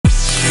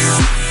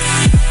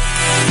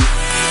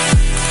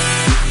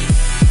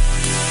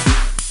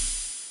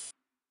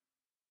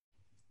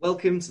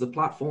Welcome to the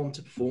Platform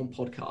to Perform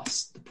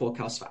podcast, the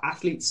podcast for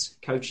athletes,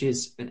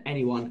 coaches, and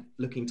anyone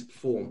looking to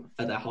perform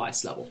at their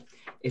highest level.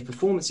 If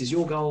performance is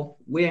your goal,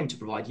 we aim to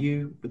provide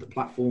you with a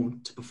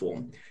platform to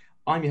perform.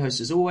 I'm your host,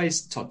 as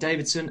always, Todd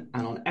Davidson,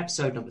 and on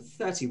episode number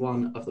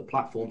 31 of the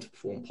Platform to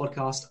Perform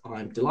podcast,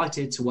 I'm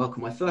delighted to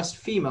welcome my first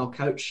female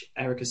coach,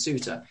 Erica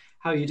Suter.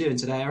 How are you doing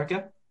today,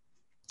 Erica?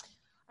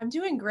 I'm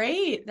doing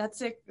great.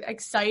 That's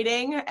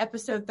exciting.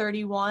 Episode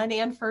 31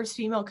 and first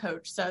female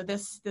coach. So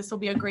this will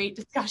be a great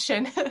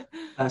discussion.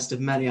 First of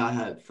many, I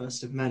hope.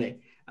 First of many.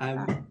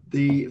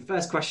 The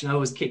first question I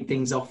always kick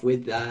things off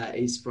with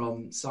is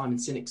from Simon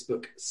Sinek's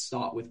book,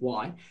 Start With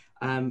Why.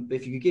 But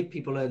if you could give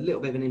people a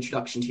little bit of an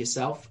introduction to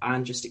yourself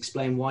and just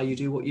explain why you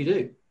do what you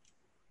do.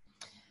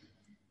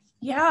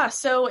 Yeah,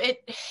 so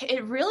it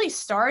really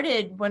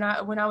started when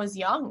I was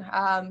young.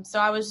 So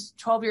I was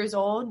 12 years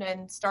old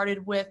and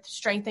started with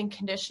strength and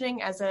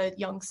conditioning as a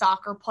young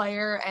soccer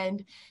player,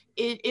 and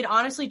it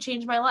honestly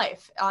changed my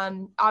life.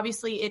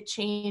 Obviously, it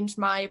changed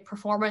my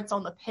performance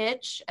on the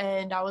pitch,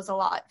 and I was a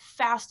lot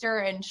faster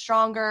and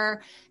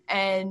stronger,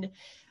 and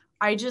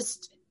I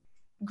just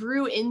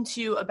grew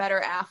into a better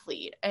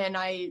athlete. And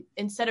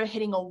instead of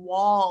hitting a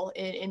wall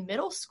in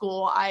middle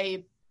school,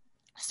 I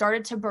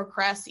started to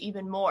progress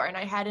even more. And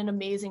I had an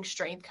amazing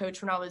strength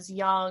coach when I was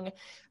young,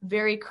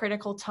 very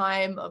critical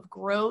time of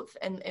growth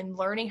and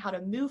learning how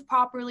to move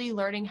properly,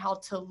 learning how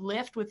to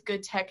lift with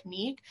good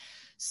technique.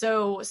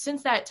 So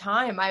since that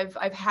time, I've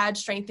had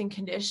strength and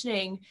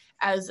conditioning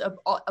as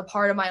a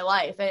part of my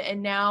life.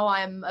 And now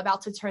I'm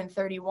about to turn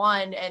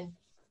 31 and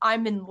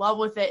I'm in love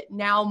with it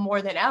now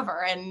more than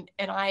ever. And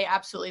I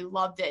absolutely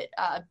loved it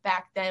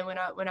back then when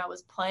I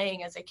was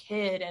playing as a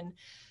kid, and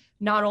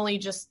not only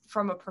just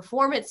from a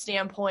performance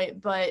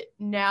standpoint, but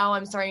now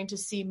I'm starting to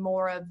see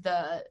more of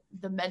the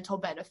mental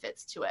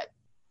benefits to it,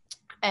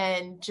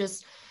 and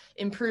just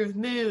improved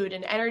mood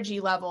and energy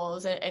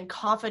levels and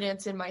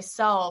confidence in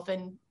myself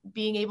and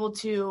being able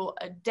to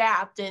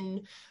adapt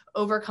and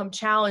overcome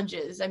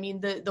challenges. I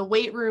mean, the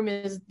weight room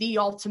is the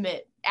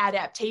ultimate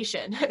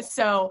adaptation.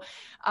 So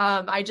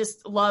I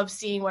just love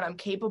seeing what I'm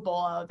capable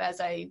of as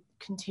I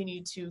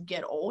continue to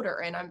get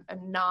older, and I'm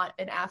not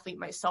an athlete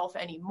myself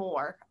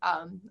anymore.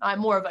 I'm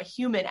more of a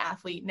human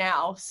athlete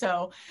now.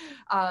 So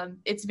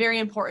it's very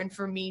important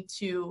for me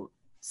to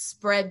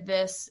spread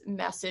this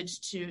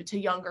message to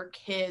younger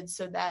kids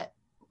so that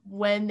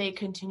when they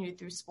continue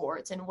through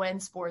sports and when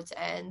sports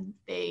end,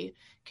 they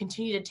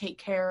continue to take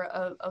care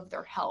of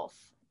their health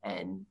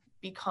and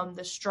become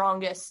the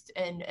strongest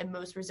and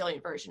most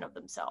resilient version of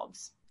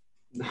themselves.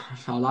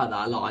 I like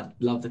that a lot. I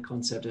love the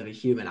concept of a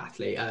human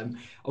athlete. I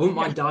wouldn't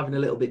mind diving a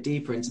little bit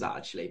deeper into that,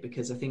 actually,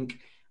 because I think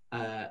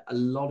a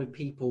lot of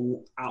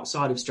people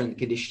outside of strength and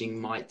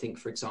conditioning might think,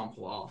 for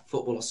example,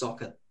 football or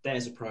soccer,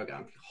 there's a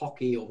program.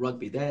 Hockey or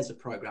rugby, there's a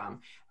program.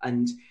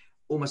 And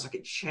almost like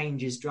it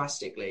changes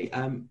drastically.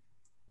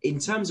 In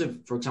terms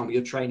of, for example,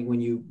 your training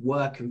when you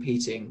were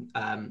competing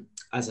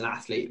as an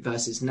athlete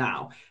versus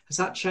now, has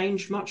that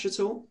changed much at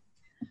all?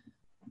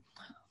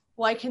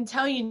 Well, I can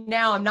tell you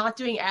now I'm not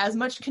doing as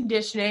much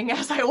conditioning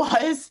as I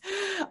was.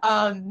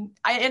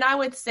 I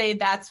would say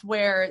that's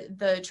where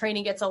the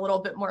training gets a little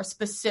bit more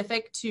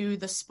specific to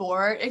the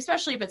sport,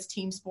 especially if it's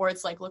team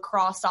sports like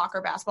lacrosse, soccer,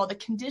 basketball. The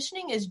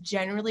conditioning is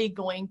generally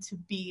going to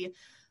be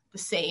the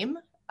same.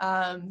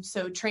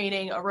 So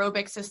training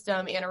aerobic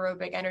system,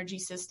 anaerobic energy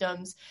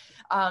systems.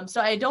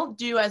 So I don't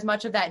do as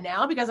much of that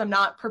now because I'm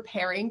not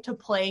preparing to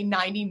play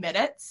 90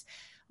 minutes.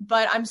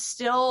 But I'm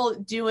still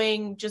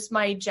doing just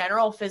my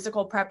general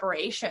physical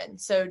preparation.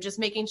 So just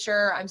making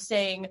sure I'm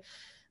staying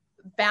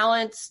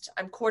balanced,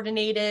 I'm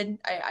coordinated,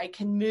 I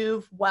can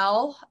move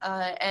well.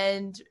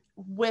 And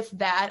with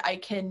that, I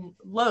can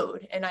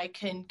load and I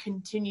can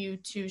continue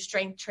to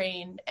strength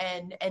train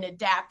and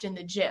adapt in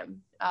the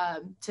gym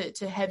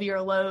to heavier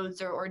loads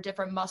or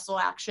different muscle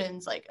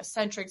actions like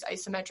eccentrics,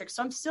 isometrics.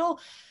 So I'm still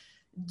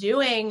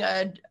doing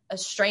a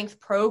strength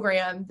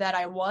program that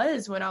I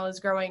was when I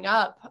was growing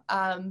up.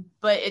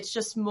 But it's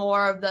just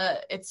more of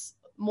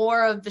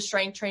the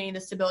strength training, the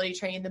stability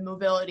training, the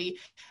mobility,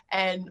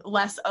 and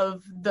less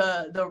of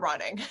the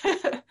running.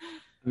 I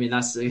mean,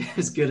 that's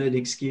as good an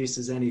excuse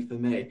as any for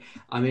me.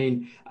 I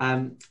mean,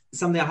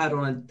 something I heard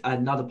on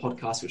another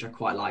podcast, which I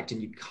quite liked,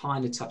 and you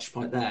kind of touched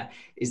upon it there,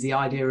 is the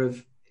idea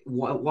of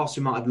whilst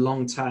we might have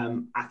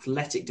long-term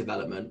athletic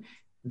development,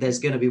 there's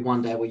going to be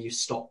one day where you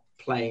stop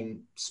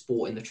playing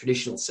sport in the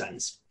traditional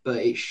sense, but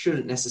it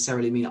shouldn't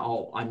necessarily mean,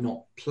 I'm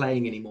not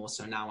playing anymore,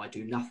 so now I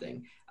do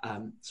nothing.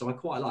 So I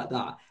quite like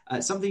that.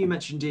 Something you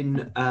mentioned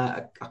in,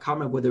 I can't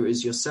remember whether it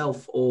was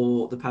yourself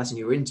or the person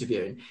you were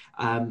interviewing,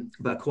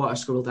 but quite a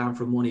scroll down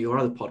from one of your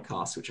other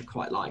podcasts, which I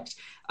quite liked,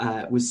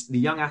 was the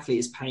young athlete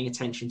is paying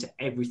attention to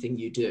everything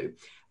you do.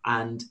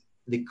 And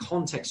the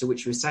context of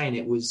which you were saying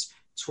it was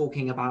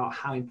talking about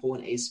how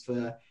important it is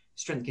for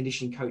strength and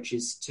conditioning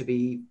coaches to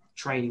be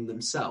training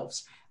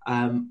themselves.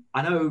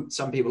 I know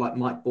some people like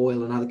Mike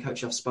Boyle and other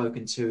coaches I've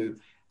spoken to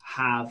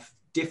have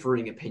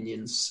differing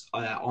opinions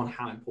on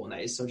how important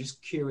that is. So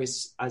just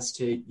curious as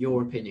to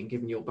your opinion,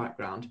 given your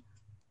background.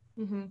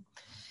 Mm-hmm.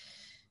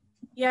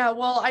 Yeah,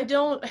 well, I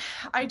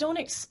don't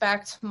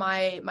expect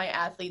my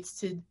athletes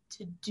to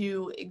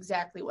do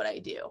exactly what I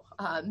do,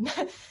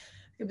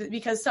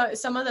 because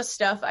some of the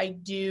stuff I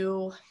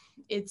do,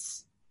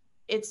 it's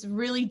it's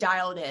really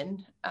dialed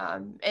in.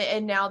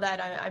 And now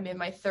that I'm in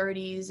my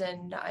 30s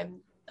and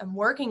I'm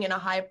working in a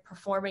high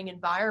performing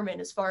environment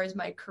as far as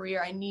my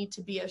career, I need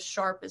to be as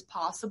sharp as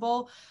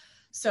possible.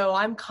 So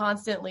I'm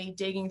constantly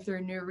digging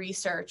through new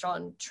research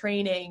on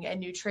training and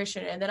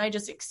nutrition, and then I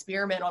just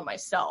experiment on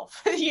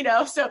myself,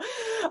 So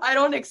I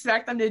don't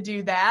expect them to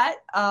do that.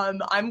 I'm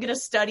going to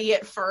study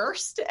it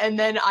first, and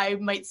then I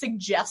might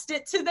suggest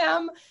it to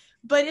them.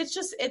 But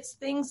it's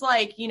things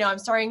like, I'm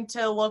starting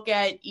to look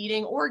at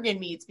eating organ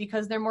meats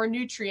because they're more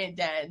nutrient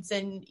dense,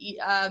 and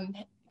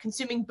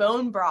consuming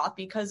bone broth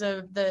because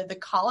of the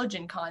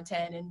collagen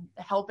content and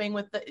helping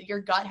with your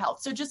gut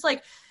health. So just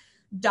like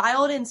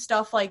dialed in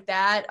stuff like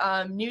that.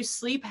 New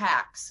sleep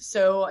hacks.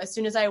 So as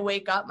soon as I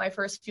wake up, my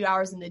first few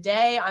hours in the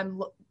day,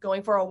 I'm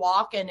going for a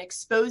walk and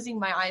exposing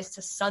my eyes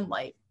to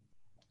sunlight.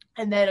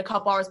 And then a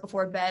couple hours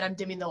before bed, I'm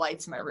dimming the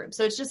lights in my room.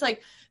 So it's just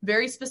like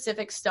very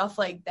specific stuff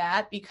like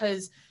that,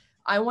 because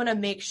I want to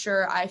make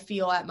sure I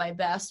feel at my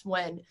best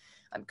when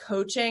I'm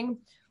coaching,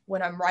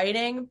 when I'm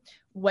writing,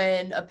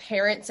 when a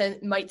parent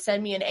might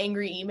send me an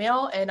angry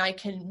email, and I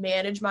can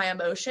manage my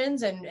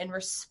emotions and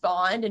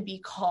respond and be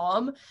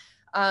calm.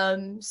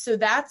 So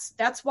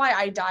that's why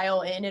I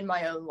dial in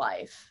my own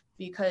life,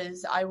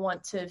 because I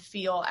want to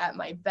feel at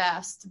my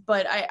best.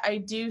 But I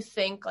do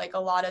think, like, a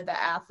lot of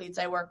the athletes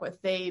I work with,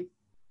 they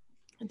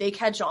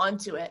catch on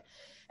to it.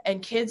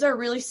 And kids are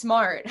really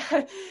smart.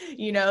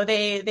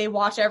 They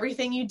watch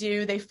everything you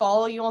do. They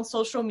follow you on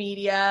social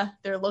media.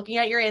 They're looking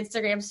at your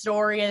Instagram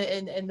story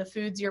and the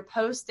foods you're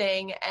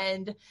posting.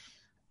 And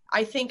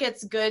I think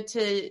it's good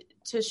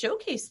to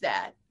showcase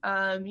that.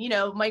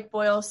 Mike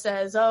Boyle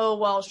says, "Oh,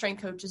 well,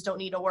 strength coaches don't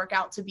need to work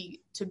out to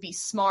be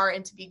smart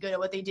and to be good at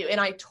what they do." And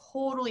I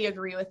totally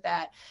agree with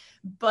that.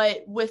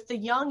 But with the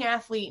young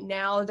athlete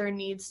now, there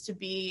needs to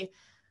be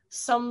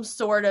some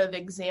sort of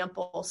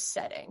example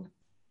setting.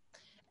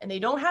 And they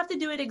don't have to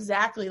do it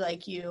exactly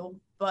like you,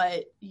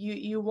 but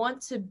you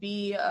want to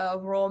be a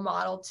role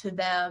model to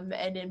them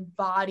and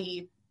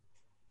embody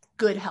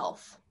good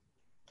health.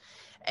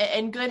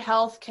 And good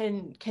health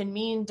can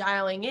mean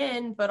dialing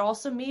in, but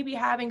also maybe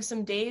having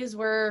some days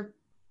where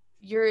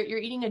you're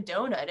eating a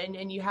donut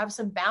and you have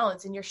some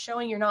balance and you're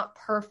showing you're not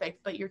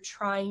perfect, but you're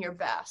trying your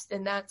best.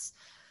 And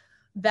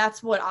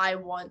that's what I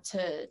want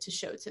to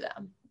show to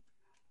them.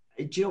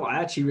 Jill,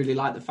 I actually really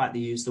like the fact that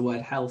you used the word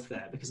health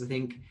there, because I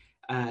think,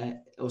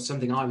 or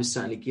something I was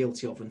certainly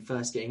guilty of when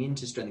first getting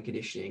into strength and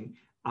conditioning,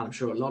 and I'm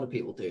sure a lot of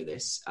people do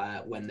this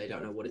when they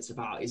don't know what it's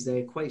about, is they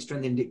equate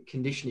strength and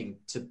conditioning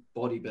to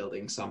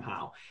bodybuilding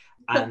somehow.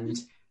 And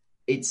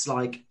it's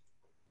like,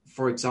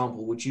 for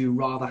example, would you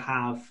rather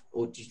have,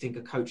 or do you think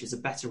a coach is a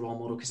better role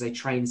model because they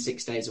train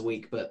 6 days a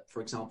week, but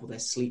for example, their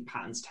sleep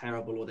pattern's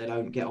terrible, or they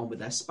don't get on with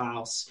their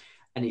spouse?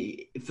 And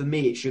for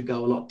me, it should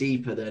go a lot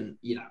deeper than,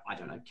 I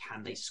don't know,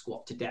 can they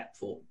squat to depth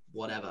or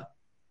whatever?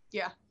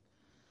 Yeah.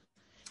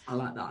 I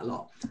like that a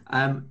lot.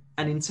 And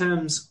in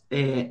terms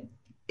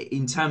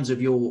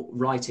of your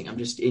writing, I'm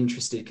just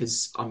interested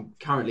because I'm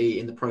currently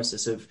in the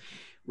process of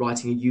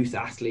writing a youth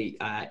athlete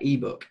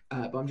ebook.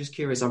 But I'm just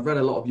curious. I've read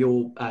a lot of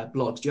your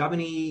blogs. Do you have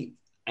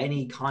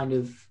any kind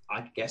of,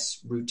 I guess,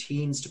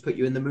 routines to put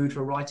you in the mood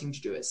for writing? Do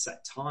you do it at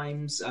set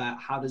times?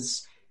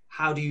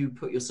 How do you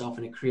put yourself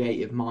in a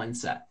creative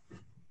mindset?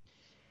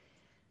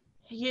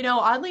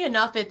 Oddly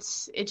enough,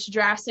 it's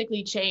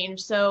drastically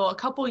changed. So a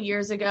couple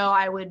years ago,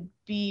 I would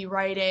be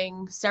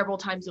writing several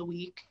times a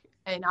week,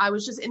 and I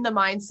was just in the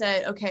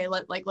mindset, okay,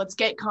 let's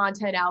get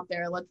content out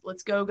there.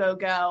 Let's go.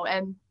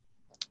 And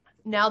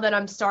now that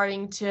I'm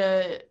starting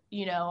to,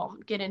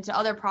 get into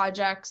other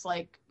projects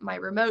like my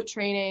remote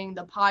training,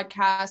 the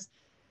podcast,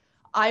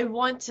 I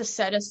want to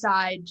set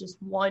aside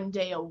just one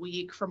day a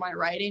week for my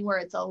writing where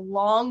it's a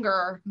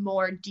longer,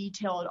 more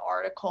detailed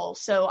article.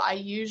 So I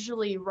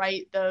usually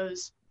write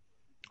those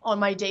on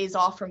my days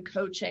off from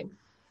coaching.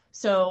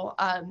 So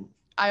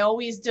I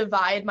always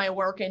divide my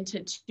work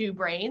into two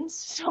brains.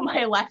 So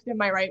my left and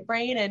my right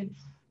brain, and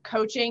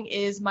coaching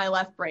is my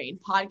left brain.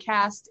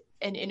 Podcast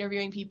and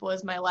interviewing people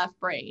is my left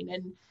brain,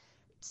 and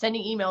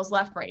sending emails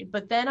left brain.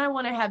 But then I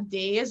want to have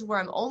days where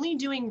I'm only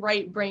doing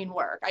right brain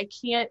work. I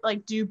can't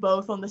do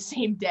both on the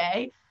same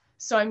day.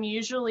 So I'm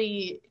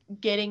usually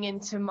getting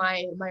into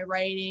my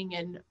writing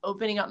and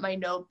opening up my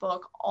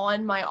notebook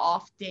on my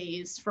off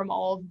days from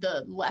all of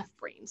the left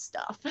brain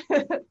stuff.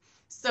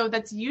 So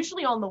that's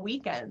usually on the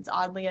weekends,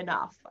 oddly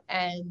enough.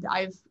 And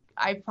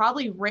I've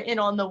probably written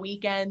on the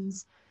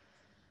weekends,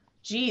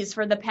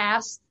 for the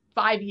past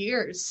 5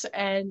 years,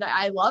 and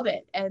I love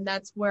it. And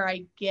that's where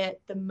I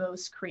get the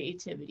most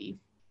creativity.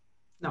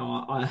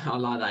 No, I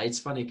like that. It's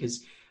funny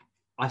because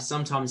I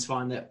sometimes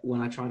find that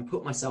when I try and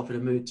put myself in a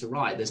mood to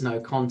write, there's no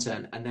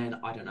content. And then,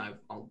 I don't know,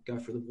 I'll go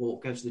for the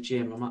walk, go to the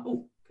gym, and I'm like,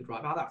 oh, could write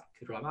about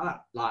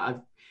that. Like, I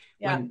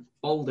went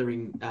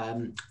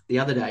bouldering the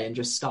other day and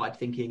just started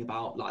thinking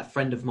about, like, a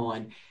friend of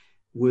mine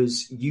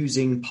was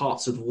using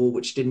parts of the wall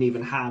which didn't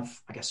even have,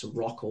 I guess, a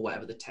rock or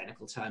whatever the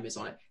technical term is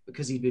on it.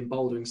 Because he'd been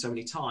bouldering so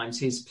many times,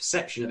 his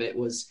perception of it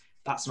was,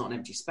 that's not an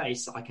empty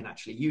space, I can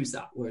actually use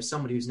that. Whereas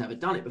somebody who's never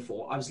done it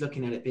before, I was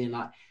looking at it being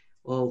like,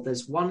 well,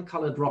 there's one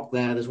coloured rock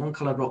there, there's one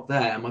coloured rock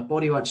there, and my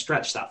body won't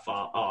stretch that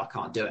far. Oh, I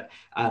can't do it.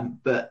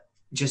 But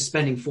just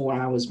spending 4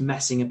 hours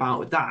messing about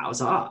with that, I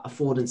was like,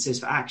 affordances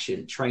for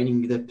action,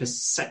 training the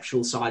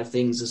perceptual side of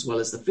things as well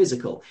as the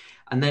physical.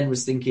 And then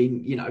was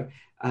thinking,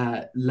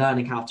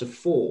 learning how to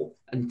fall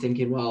and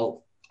thinking,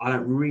 well, I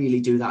don't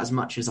really do that as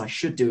much as I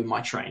should do in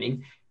my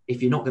training.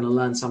 If you're not going to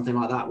learn something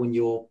like that when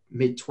you're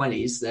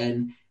mid-20s,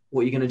 then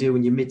what are you going to do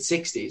when you're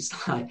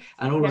mid-60s?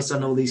 And all of a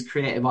sudden, all these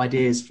creative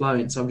ideas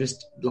flowing. So I'm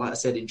just, like I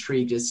said,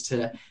 intrigued as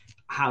to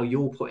how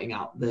you're putting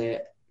out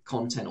the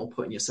content or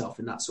putting yourself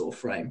in that sort of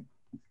frame.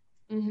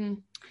 Mm-hmm.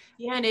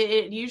 Yeah, and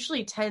it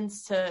usually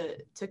tends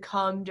to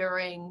come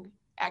during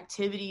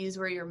activities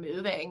where you're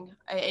moving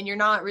and you're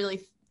not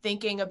really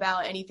thinking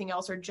about anything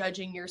else or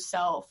judging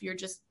yourself. You're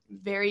just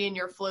very in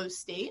your flow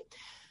state.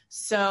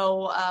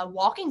 So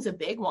walking's a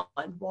big one.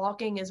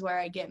 Walking is where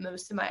I get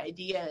most of my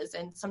ideas.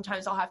 And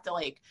sometimes I'll have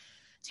to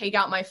take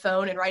out my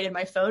phone and write in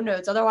my phone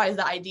notes. Otherwise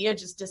the idea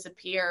just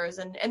disappears.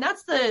 And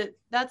that's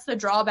the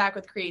drawback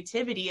with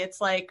creativity.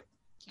 It's like,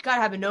 you got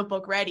to have a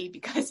notebook ready,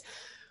 because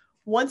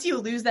once you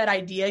lose that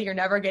idea, you're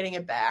never getting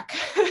it back.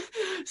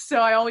 So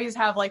I always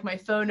have my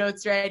phone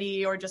notes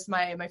ready, or just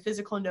my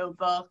physical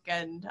notebook.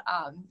 And,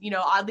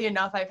 oddly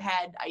enough, I've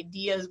had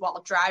ideas while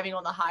driving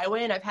on the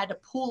highway, and I've had to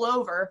pull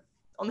over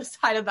on the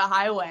side of the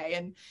highway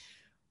and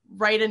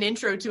write an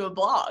intro to a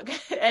blog.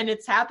 And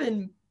it's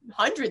happened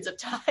hundreds of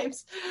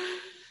times.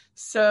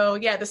 So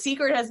yeah, the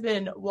secret has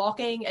been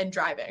walking and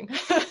driving.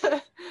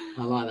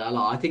 I like that a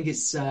lot. I think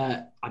it's,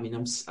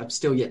 I'm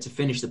still yet to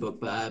finish the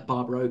book, but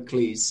Barbara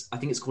Oakley's, I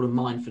think it's called A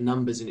Mind for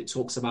Numbers, and it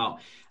talks about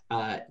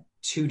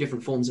two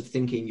different forms of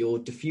thinking, your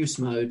diffuse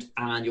mode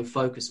and your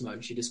focus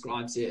mode. She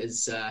describes it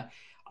as,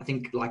 I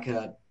think, like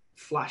a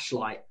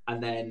flashlight,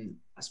 and then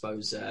I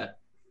suppose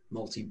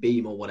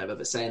multi-beam or whatever,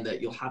 but saying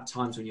that you'll have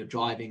times when you're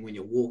driving, when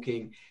you're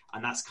walking,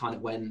 and that's kind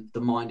of when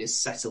the mind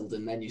is settled,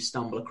 and then you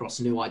stumble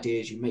across new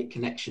ideas, you make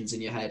connections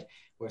in your head.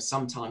 Whereas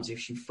sometimes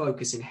if you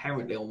focus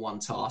inherently on one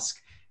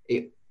task,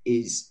 it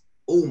is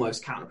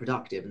almost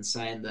counterproductive, and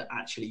saying that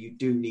actually you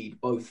do need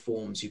both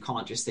forms. You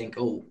can't just think,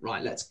 oh,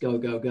 right, let's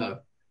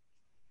go.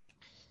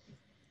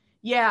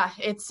 Yeah,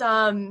 it's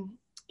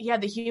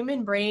the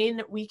human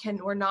brain,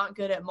 we're not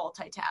good at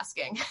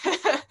multitasking.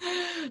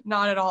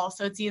 Not at all.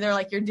 So it's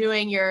either you're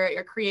doing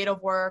your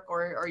creative work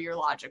or your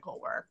logical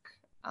work.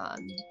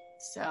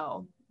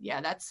 So yeah,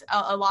 that's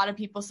a lot of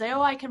people say,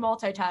 oh, I can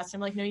multitask.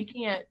 I'm like, no, you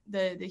can't.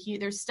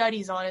 There's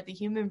studies on it. The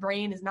human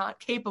brain is not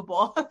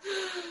capable.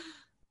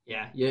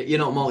 Yeah, you're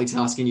not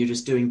multitasking. You're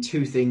just doing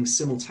two things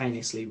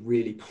simultaneously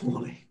really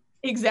poorly.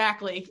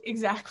 Exactly.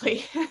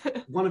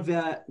 One of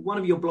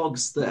your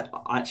blogs that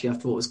I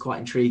thought was quite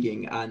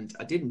intriguing, and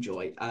I did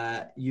enjoy,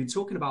 you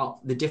talking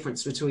about the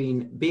difference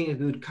between being a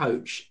good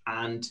coach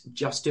and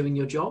just doing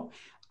your job.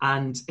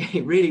 And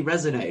it really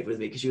resonated with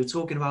me, because you were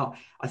talking about,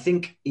 I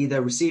think,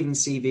 either receiving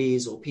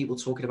CVs or people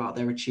talking about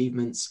their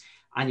achievements,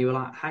 and you were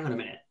like, hang on a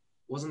minute,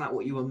 wasn't that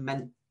what you were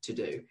meant to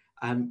do?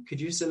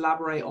 Could you just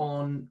elaborate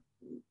on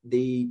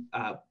the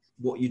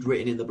what you'd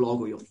written in the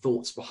blog, or your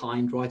thoughts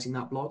behind writing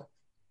that blog?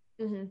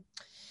 Mm-hmm.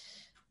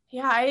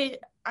 Yeah,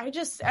 I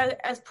just,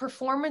 as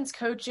performance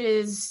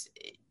coaches,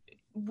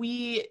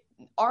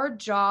 our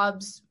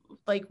jobs,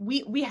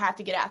 we have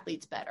to get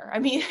athletes better. I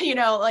mean,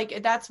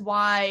 that's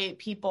why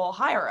people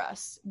hire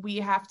us. We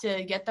have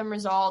to get them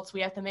results.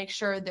 We have to make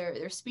sure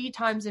their speed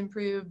times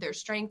improve, their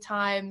strength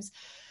times.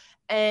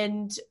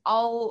 And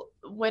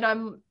when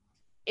I'm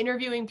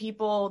interviewing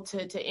people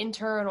to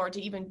intern or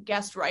to even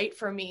guest write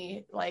for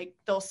me,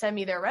 they'll send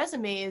me their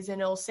resumes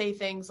and it'll say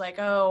things like,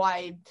 oh,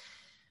 I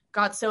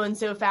got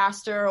so-and-so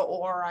faster,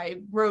 or I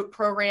wrote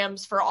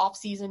programs for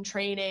off-season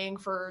training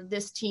for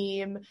this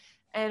team.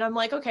 And I'm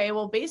like, okay,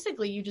 well,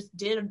 basically you just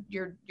did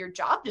your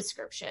job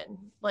description.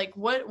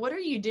 What are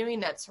you doing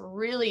that's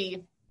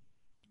really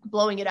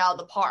blowing it out of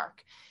the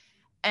park?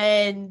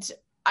 And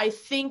I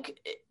think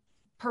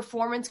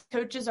performance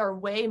coaches are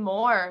way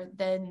more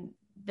than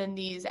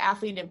these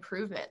athlete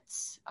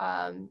improvements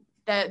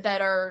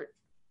that are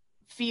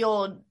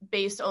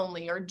field-based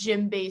only or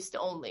gym-based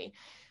only.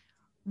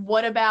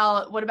 What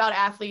about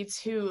athletes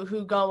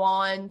who go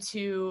on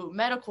to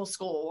medical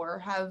school or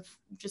have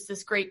just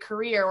this great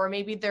career, or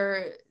maybe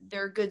they're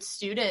good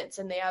students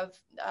and they have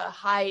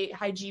high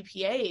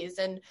GPAs,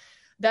 and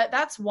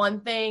that's one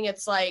thing.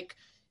 It's like,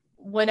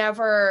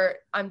 whenever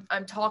I'm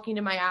talking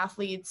to my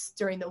athletes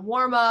during the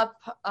warm up,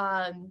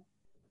 I'm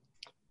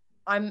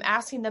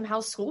asking them,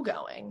 how's school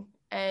going,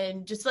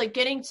 and just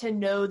getting to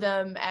know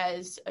them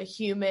as a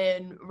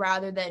human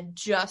rather than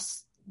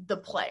just the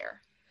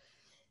player.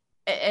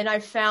 And I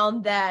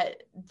found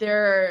that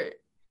they're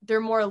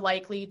more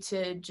likely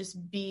to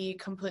just be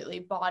completely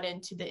bought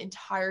into the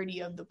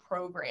entirety of the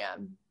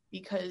program,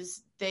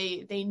 because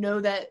they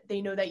know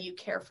that you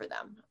care for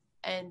them.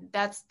 And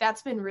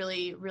that's been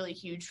really, really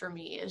huge for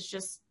me, is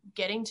just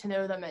getting to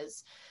know them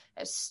as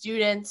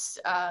students,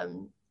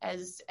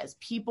 as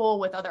people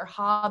with other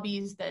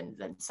hobbies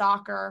than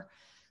soccer,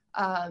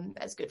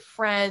 as good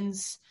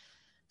friends.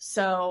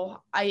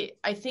 So I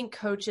think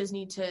coaches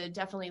need to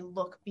definitely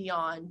look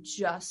beyond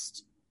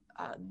just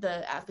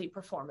the athlete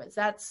performance.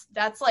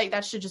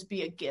 That should just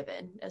be a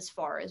given as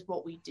far as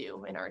what we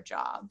do in our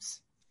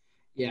jobs.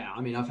 Yeah,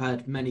 I mean, I've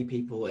heard many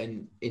people,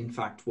 in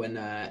fact, when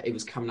it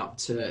was coming up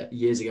to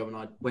years ago when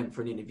I went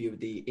for an interview with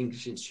the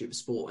English Institute of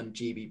Sport and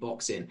GB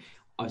Boxing,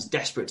 I was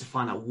desperate to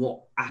find out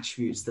what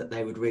attributes that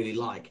they would really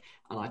like.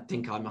 And I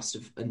think I must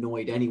have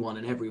annoyed anyone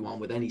and everyone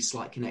with any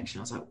slight connection.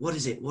 I was like, what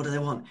is it? What do they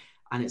want?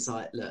 And it's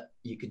like, look,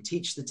 you can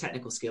teach the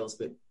technical skills,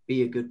 but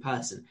be a good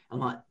person. I'm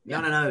like,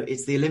 no,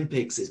 it's the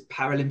Olympics, it's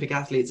Paralympic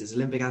athletes, it's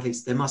Olympic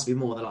athletes. There must be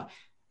more. They're like,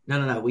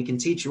 no, we can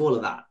teach you all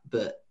of that,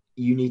 but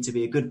you need to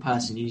be a good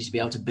person. You need to be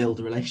able to build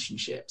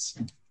relationships.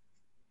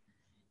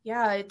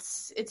 Yeah,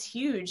 it's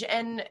huge.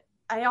 And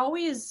I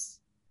always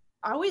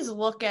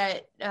look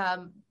at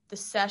the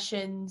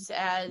sessions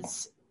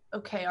as,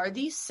 okay, are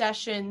these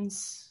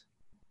sessions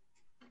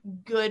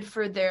good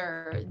for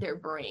their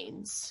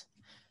brains?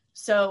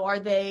 So are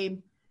they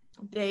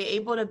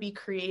able to be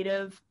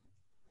creative?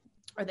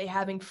 Are they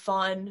having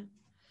fun?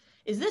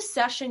 Is this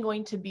session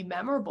going to be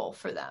memorable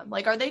for them?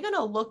 Like, are they going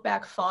to look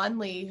back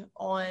fondly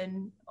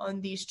on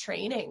these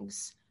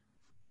trainings?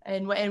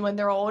 And when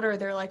they're older,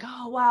 they're like,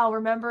 oh, wow,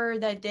 remember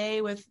that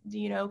day with,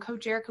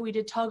 Coach Erica, we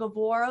did tug of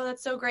war. Oh,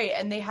 that's so great.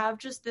 And they have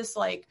just this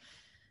like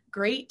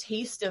great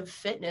taste of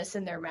fitness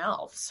in their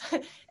mouths.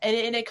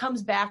 and it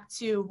comes back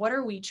to, what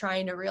are we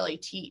trying to really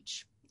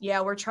teach?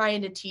 Yeah, we're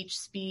trying to teach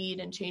speed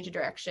and change of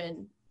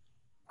direction.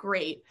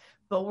 Great.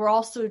 But we're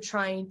also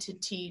trying to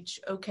teach,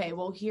 okay,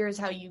 well, here's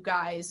how you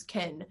guys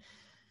can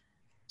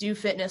do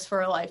fitness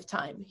for a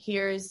lifetime.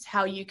 Here's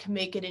how you can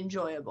make it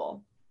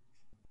enjoyable.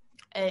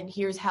 And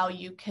here's how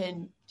you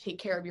can take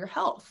care of your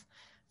health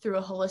through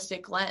a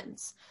holistic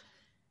lens.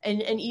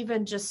 And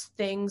even just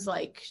things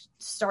like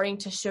starting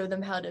to show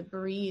them how to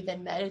breathe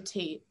and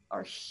meditate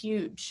are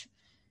huge.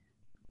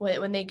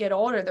 When they get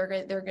older,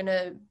 they're going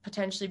to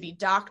potentially be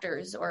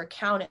doctors or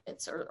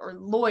accountants or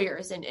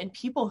lawyers and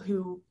people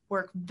who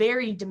work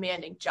very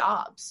demanding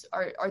jobs.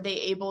 Are they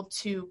able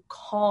to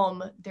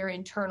calm their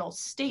internal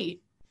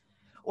state,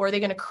 or are they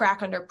going to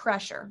crack under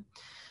pressure?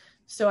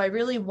 So I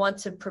really want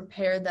to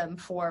prepare them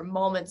for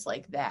moments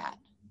like that,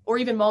 or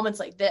even moments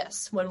like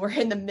this when we're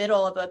in the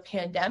middle of a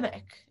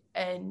pandemic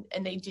and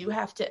they do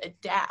have to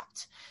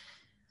adapt.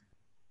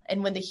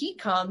 And when the heat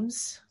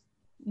comes,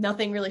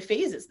 nothing really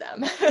phases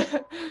them.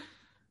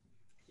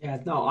 Yeah,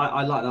 no,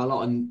 I like that a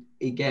lot. And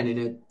again, in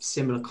a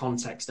similar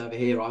context over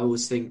here, I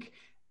always think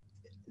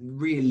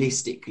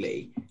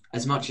realistically,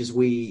 as much as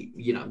we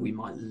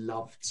might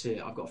love to,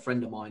 I've got a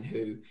friend of mine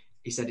who,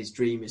 he said his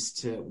dream is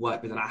to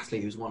work with an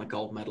athlete who's won a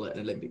gold medal at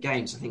an Olympic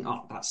Games. I think,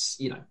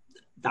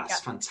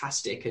 that's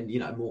fantastic,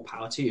 and, more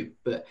power to you.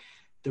 But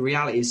the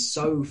reality is,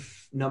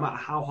 no matter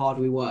how hard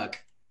we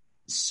work,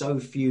 so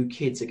few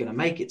kids are going to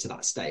make it to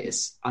that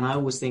status. And I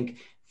always think,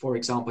 for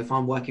example, if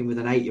I'm working with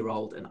an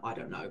 8-year-old and I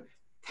don't know,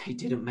 they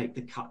didn't make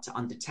the cut to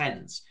under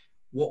 10s,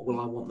 what will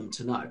I want them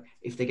to know?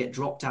 If they get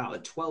dropped out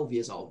at 12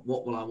 years old,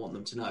 what will I want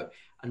them to know?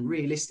 And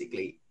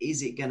realistically,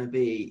 is it going to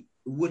be,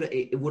 would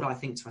I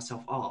think to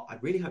myself, I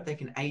really hope they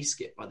can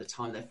A-skip by the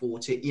time they're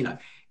 40,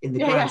 in the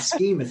grand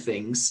scheme of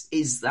things,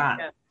 is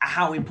that,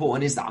 how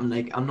important is that?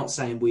 I'm not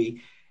saying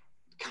we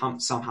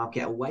can't somehow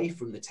get away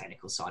from the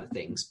technical side of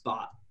things,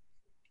 but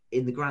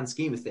in the grand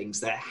scheme of things,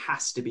 there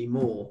has to be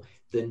more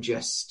than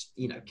just,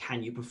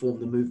 can you perform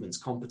the movements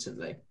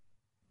competently?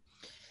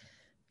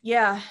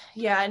 Yeah.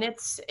 And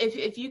it's,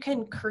 if you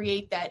can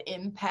create that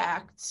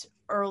impact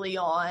early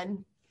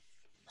on,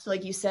 so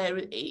like you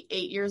said, 8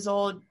 years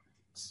old,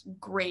 it's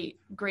great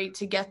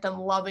to get them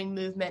loving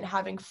movement,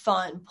 having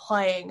fun,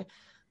 playing.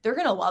 They're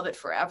going to love it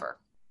forever.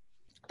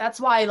 That's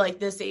why like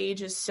this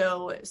age is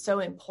so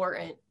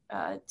important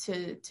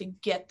to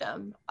get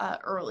them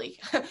early.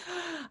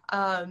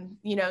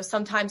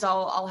 Sometimes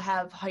I'll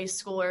have high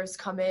schoolers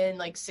come in,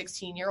 like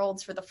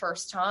 16-year-olds for the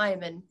first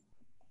time, and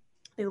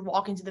they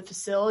walk into the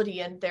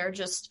facility and they're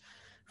just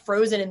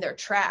frozen in their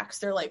tracks.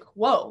 They're like,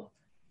 whoa,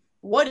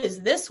 what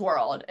is this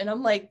world? And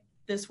I'm like,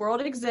 this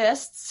world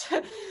exists.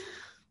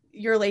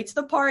 You're late to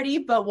the party,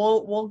 but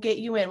we'll get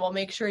you in. We'll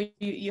make sure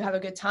you have a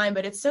good time.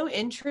 But it's so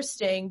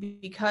interesting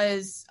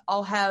because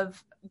I'll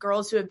have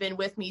girls who have been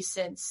with me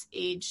since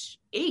age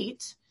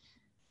 8,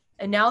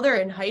 and now they're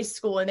in high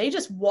school, and they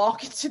just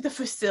walk into the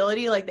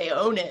facility like they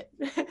own it.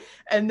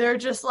 And they're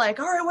just like,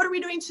 all right, what are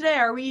we doing today?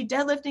 Are we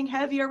deadlifting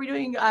heavy? Are we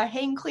doing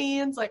hang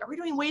cleans? Like, are we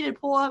doing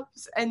weighted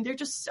pull-ups? And they're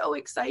just so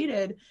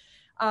excited.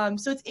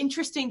 So it's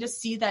interesting to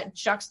see that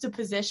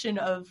juxtaposition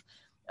of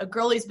a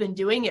girl who's been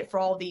doing it for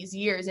all these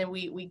years, and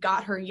we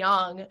got her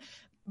young,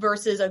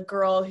 versus a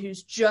girl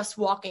who's just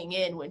walking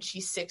in when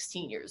she's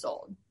 16 years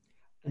old.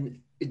 And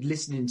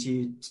listening to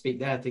you speak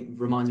there, I think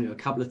reminds me of a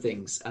couple of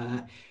things.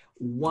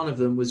 One of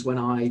them was when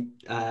I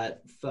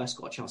first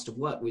got a chance to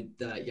work with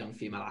young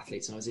female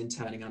athletes, and I was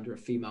interning under a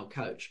female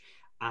coach,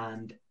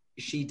 and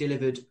she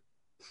delivered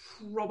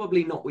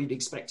probably not what you'd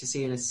expect to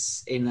see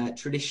in a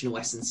traditional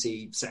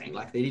S&C setting.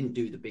 Like, they didn't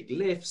do the big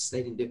lifts,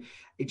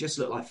 it just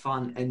looked like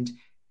fun. And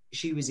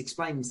she was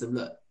explaining to them,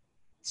 look,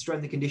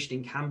 strength and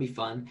conditioning can be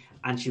fun.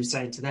 And she was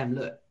saying to them,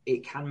 look,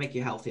 it can make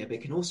you healthier, but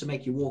it can also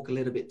make you walk a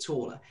little bit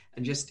taller.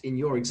 And just in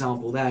your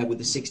example there with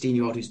the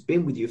 16-year-old who's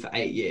been with you for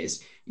 8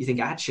 years, you think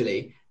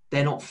actually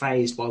they're not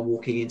phased by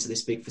walking into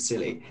this big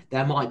facility.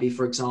 There might be,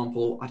 for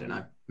example, I don't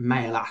know,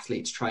 male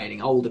athletes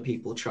training, older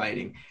people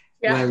training.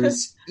 Yeah.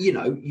 Whereas,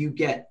 you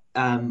get,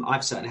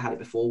 I've certainly had it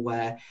before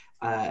where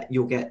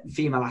you'll get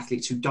female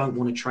athletes who don't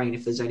want to train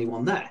if there's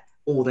anyone there,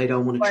 or they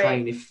don't want to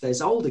train if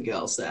there's older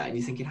girls there. And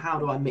you're thinking, how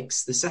do I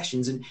mix the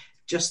sessions? And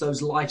just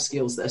those life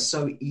skills that are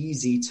so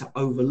easy to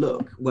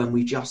overlook when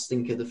we just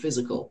think of the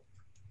physical.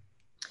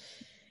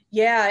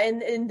 Yeah,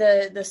 and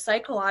the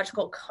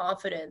psychological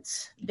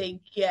confidence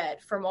they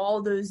get from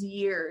all those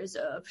years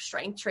of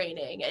strength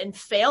training and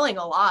failing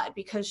a lot,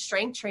 because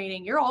strength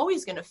training, you're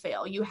always going to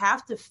fail. You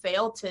have to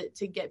fail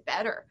to get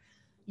better.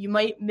 You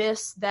might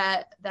miss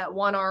that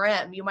 1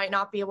 RM. You might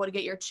not be able to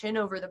get your chin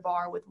over the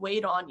bar with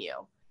weight on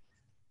you,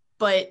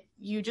 but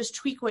you just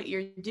tweak what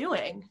you're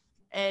doing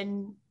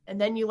and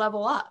then you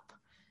level up.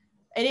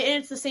 And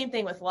it's the same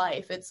thing with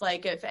life. It's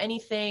like, if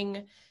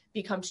anything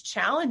becomes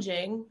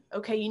challenging,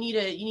 okay, you need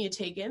to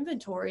take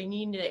inventory. You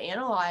need to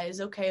analyze,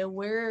 okay,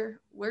 where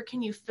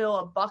can you fill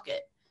a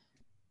bucket?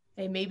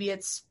 Hey, maybe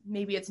it's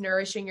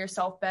nourishing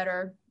yourself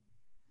better.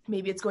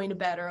 Maybe it's going to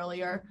bed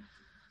earlier.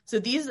 So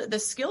the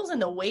skills in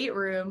the weight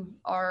room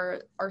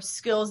are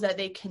skills that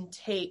they can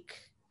take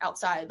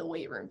outside the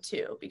weight room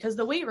too, because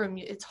the weight room,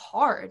 it's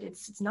hard.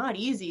 It's not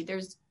easy.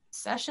 There's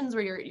sessions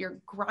where you're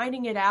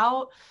grinding it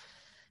out.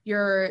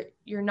 You're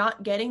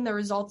not getting the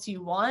results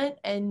you want,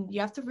 and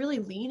you have to really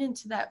lean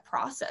into that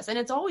process. And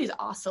it's always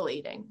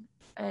oscillating,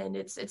 and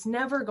it's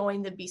never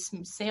going to be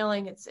smooth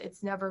sailing.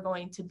 It's never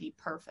going to be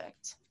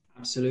perfect.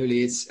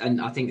 Absolutely.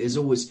 And I think you'll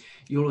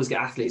always get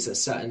athletes at a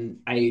certain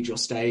age or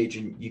stage,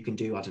 and you can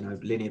do, I don't know,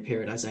 linear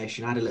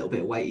periodization, add a little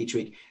bit of weight each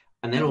week.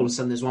 And then all of a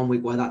sudden there's 1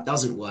 week where that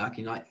doesn't work.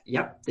 And you're like,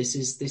 yep, this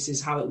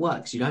is how it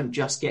works. You don't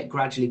just get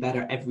gradually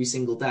better every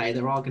single day.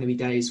 There are going to be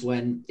days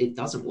when it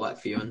doesn't work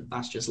for you, and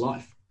that's just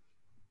life.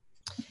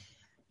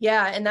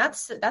 Yeah, and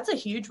that's a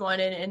huge one,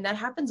 and that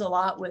happens a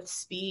lot with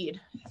speed.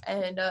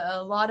 And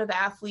a lot of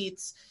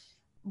athletes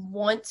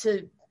want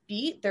to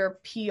beat their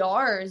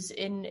PRs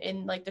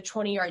in like the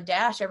 20-yard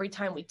dash every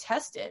time we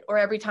test it or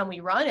every time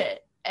we run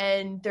it.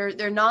 And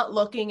they're not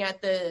looking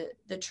at the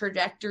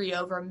trajectory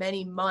over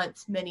many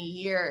months, many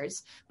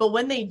years. But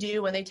when they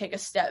take a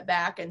step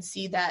back and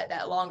see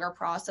that longer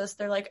process,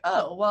 they're like,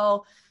 oh,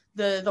 well,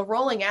 the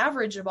rolling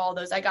average of all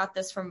those, I got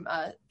this from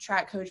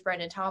track coach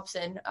Brendan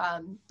Thompson,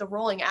 the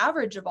rolling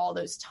average of all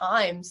those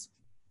times,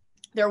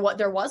 there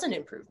was an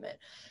improvement.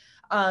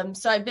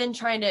 So I've been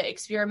trying to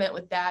experiment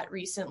with that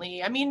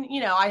recently. I mean,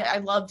 I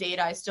love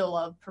data. I still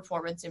love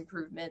performance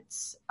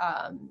improvements.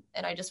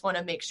 And I just want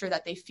to make sure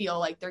that they feel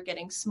like they're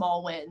getting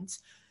small wins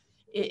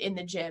in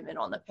the gym and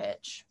on the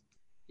pitch.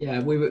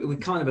 Yeah, we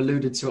kind of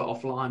alluded to it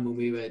offline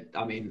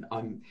when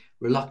I'm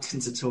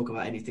reluctant to talk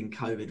about anything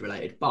COVID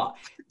related, but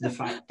the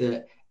fact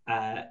that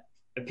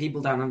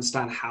people don't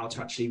understand how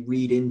to actually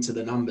read into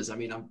the numbers. I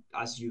mean,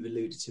 as you've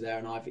alluded to there,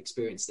 and I've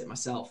experienced it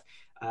myself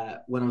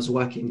when I was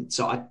working.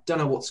 So I don't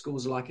know what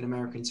schools are like in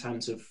America in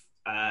terms of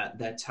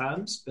their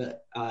terms,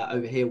 but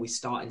over here we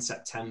start in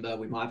September.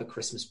 We might have a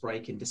Christmas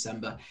break in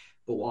December.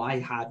 But what I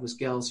had was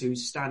girls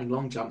whose standing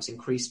long jumps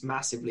increased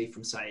massively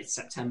from, say,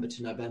 September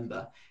to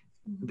November,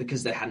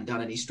 because they hadn't done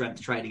any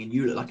strength training, and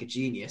you look like a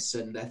genius,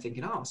 and they're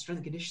thinking, oh, strength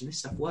and conditioning, this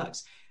stuff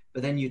works.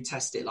 But then you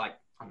test it like,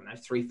 I don't know,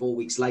 3-4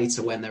 weeks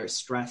later when they're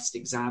stressed,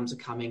 exams are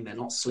coming, they're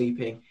not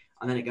sleeping,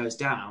 and then it goes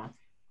down.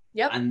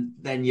 Yep. And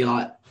then you're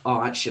like,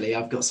 oh, actually,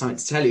 I've got something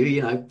to tell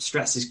you,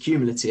 stress is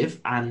cumulative,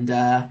 and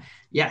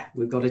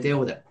we've got to deal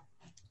with it.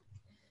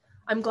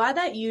 I'm glad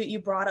that you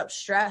brought up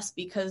stress,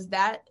 because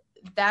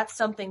that's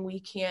something we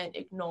can't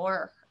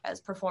ignore as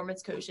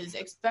performance coaches,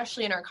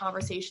 especially in our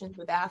conversations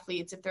with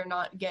athletes. If they're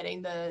not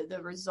getting the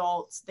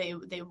results they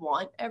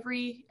want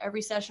every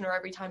session or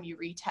every time you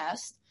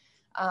retest.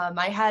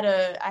 I had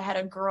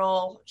a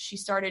girl, she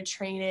started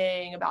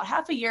training about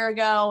half a year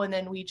ago, and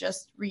then we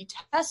just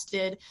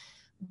retested,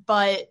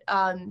 but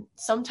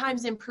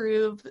sometimes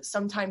improved,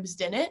 sometimes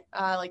didn't.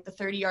 Like the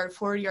 30-yard,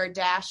 40-yard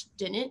dash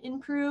didn't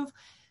improve.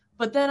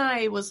 But then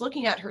I was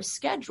looking at her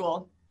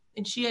schedule,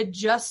 and she had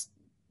just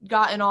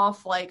gotten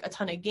off like a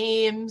ton of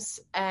games,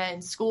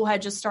 and school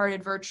had just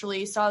started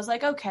virtually. So I was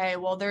like, okay,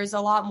 well, there's a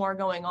lot more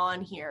going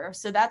on here.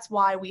 So that's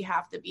why we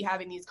have to be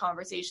having these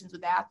conversations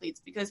with athletes,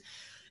 because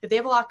if they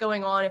have a lot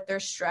going on, if they're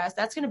stressed,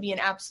 that's going to be an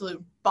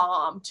absolute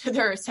bomb to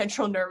their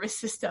central nervous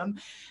system.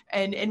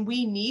 And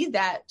we need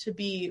that to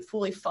be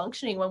fully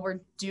functioning when we're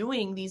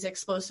doing these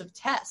explosive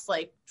tests,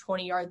 like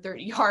 20-yard,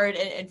 30-yard,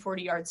 and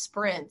 40-yard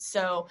sprints.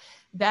 So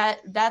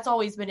that's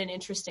always been an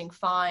interesting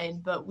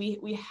find, but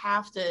we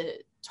have to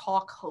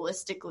talk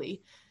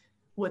holistically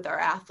with our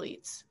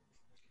athletes.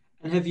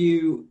 And have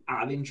you,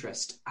 out of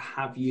interest,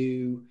 have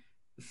you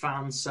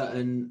found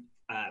certain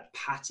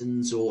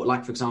patterns, or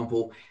like, for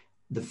example,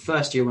 the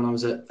first year when I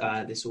was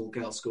at this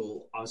all-girls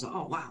school, I was like,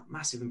 oh wow,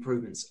 massive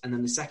improvements. And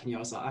then the second year I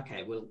was like,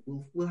 okay,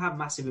 we'll have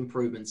massive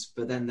improvements,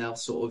 but then they'll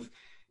sort of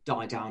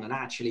die down. And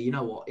actually, you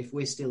know what, if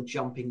we're still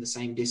jumping the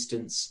same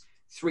distance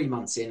 3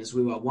 months in as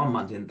we were 1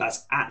 month in,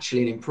 that's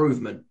actually an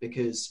improvement,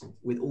 because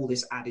with all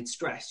this added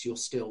stress, you're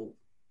still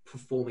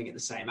performing at the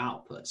same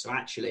output. So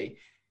actually,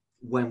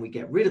 when we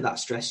get rid of that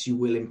stress, you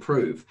will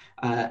improve.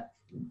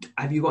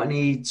 Have you got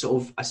any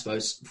sort of, I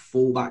suppose,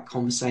 fallback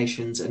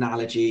conversations,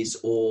 analogies,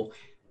 or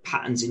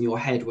patterns in your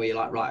head where you're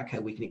like, right, okay,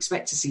 we can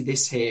expect to see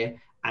this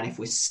here, and if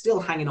we're still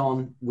hanging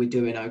on, we're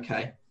doing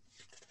okay?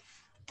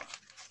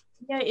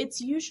 Yeah, it's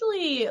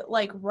usually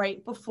like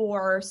right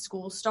before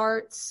school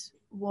starts,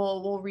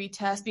 we'll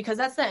retest, because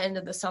that's the end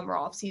of the summer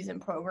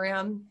off-season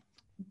program.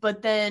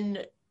 But then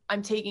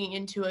I'm taking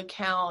into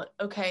account,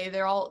 okay,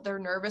 they're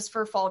nervous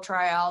for fall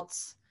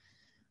tryouts.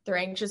 They're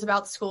anxious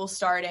about school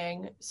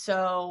starting.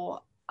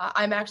 So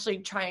I'm actually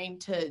trying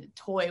to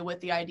toy with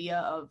the idea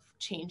of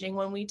changing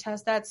when we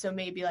test that. So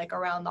maybe like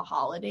around the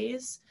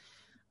holidays.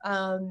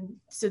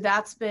 So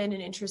that's been an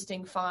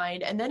interesting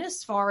find. And then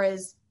as far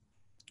as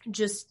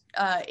just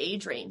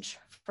age range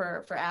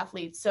for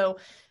athletes. So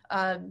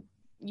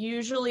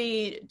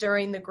usually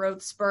during the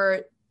growth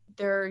spurt,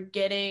 they're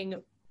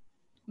getting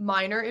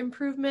minor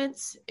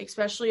improvements,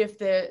 especially if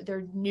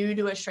they're new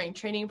to a strength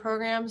training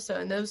program. So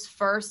in those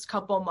first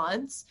couple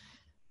months,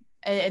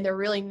 and they're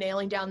really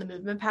nailing down the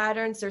movement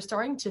patterns, they're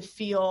starting to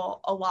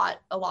feel a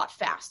lot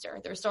faster.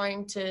 They're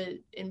starting to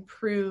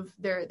improve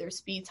their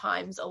speed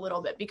times a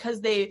little bit,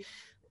 because they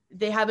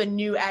have a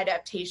new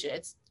adaptation.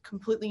 It's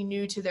completely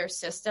new to their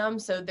system.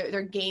 So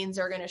their gains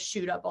are going to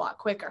shoot up a lot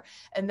quicker.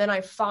 And then I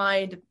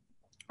find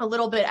a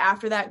little bit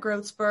after that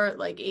growth spurt,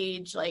 like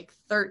age like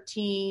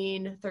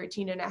 13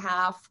 and a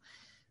half,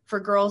 for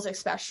girls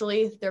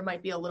especially, there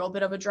might be a little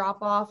bit of a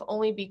drop off,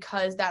 only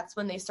because that's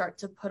when they start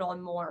to put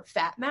on more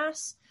fat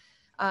mass.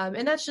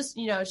 And that's just,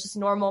 it's just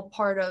normal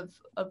part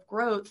of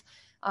growth.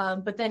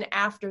 But then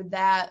after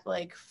that,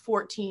 like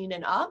 14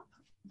 and up,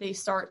 they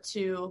start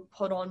to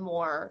put on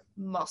more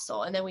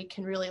muscle, and then we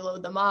can really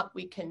load them up.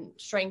 We can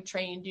strength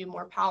train, do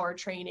more power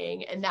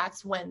training. And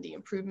that's when the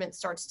improvement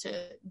starts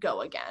to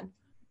go again.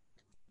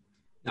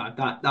 No,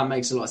 that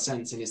makes a lot of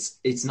sense. And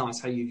it's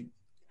nice how you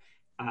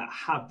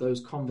have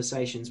those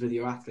conversations with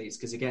your athletes,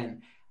 because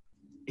again,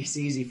 it's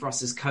easy for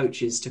us as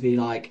coaches to be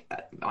like,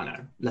 I don't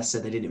know, let's say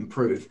they didn't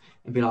improve,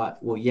 and be like,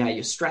 well, yeah,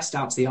 you're stressed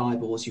out to the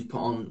eyeballs. You put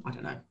on, I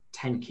don't know,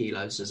 10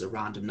 kilos as a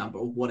random number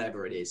or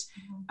whatever it is.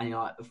 Mm-hmm. And you're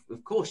like,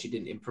 of course you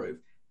didn't improve.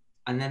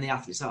 And then the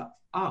athlete's like,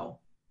 oh,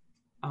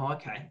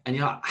 okay. And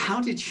you're like, how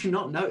did you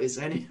not notice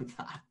any of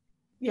that?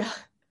 Yeah.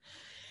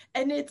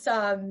 And it's,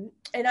 and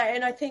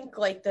I think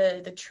like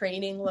the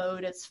training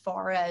load, as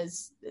far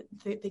as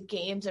the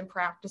games and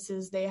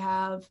practices they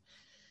have,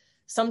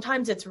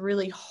 sometimes it's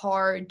really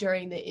hard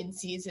during the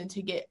in-season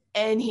to get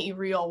any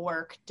real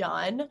work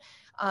done.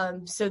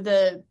 So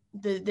the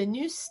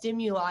new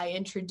stimuli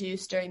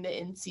introduced during the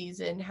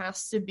in-season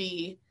has to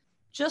be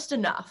just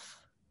enough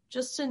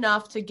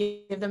to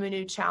give them a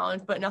new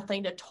challenge, but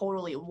nothing to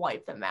totally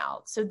wipe them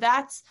out. So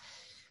that's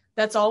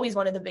always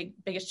one of the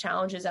biggest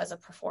challenges as a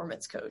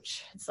performance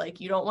coach. It's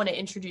like, you don't want to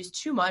introduce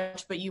too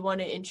much, but you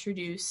want to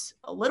introduce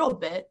a little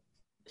bit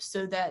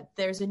so that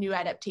there's a new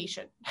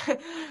adaptation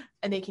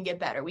and they can get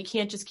better. We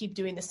can't just keep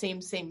doing the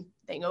same thing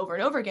over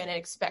and over again and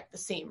expect the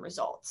same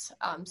results.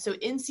 So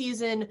in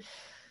season,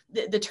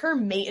 the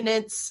term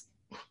maintenance,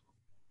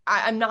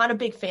 I'm not a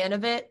big fan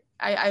of it.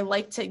 I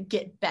like to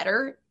get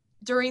better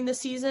during the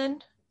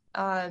season.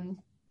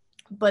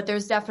 But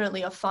there's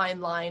definitely a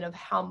fine line of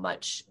how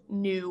much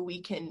new we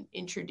can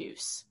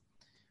introduce.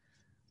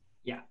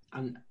 Yeah,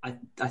 and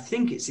I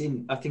think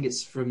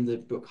it's from the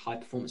book High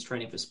Performance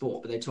Training for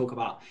Sport, but they talk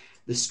about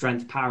the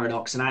strength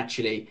paradox, and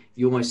actually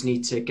you almost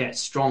need to get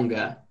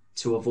stronger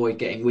to avoid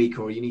getting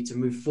weaker, or you need to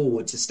move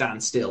forward to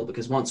stand still,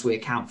 because once we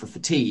account for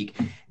fatigue,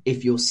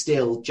 if you're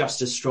still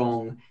just as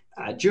strong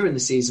during the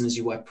season as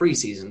you were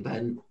pre-season,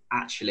 then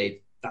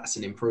actually that's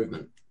an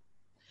improvement.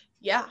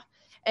 Yeah.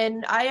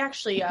 And I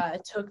actually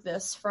took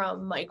this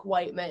from Mike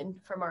Whiteman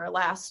from our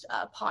last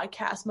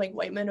podcast, Mike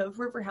Whiteman of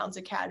Riverhounds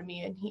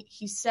Academy. And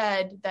he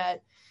said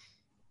that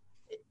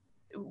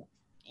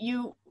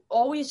you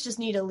always just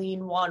need to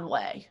lean one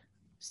way.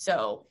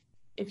 So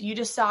if you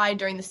decide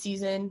during the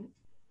season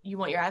you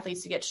want your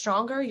athletes to get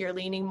stronger, you're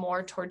leaning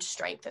more towards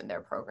strength in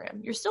their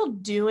program. You're still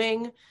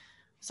doing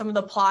some of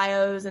the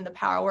plyos and the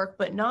power work,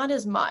 but not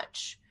as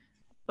much.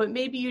 But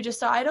maybe you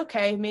decide,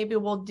 okay, maybe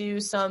we'll do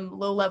some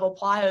low-level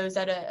plyos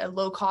at a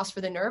low cost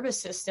for the nervous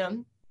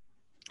system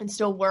and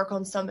still work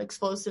on some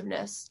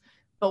explosiveness.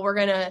 But we're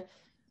going to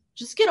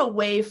just get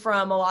away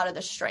from a lot of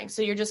the strength.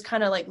 So you're just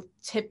kind of like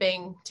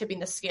tipping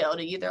the scale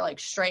to either like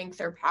strength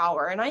or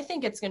power. And I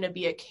think it's going to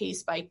be a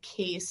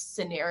case-by-case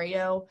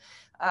scenario.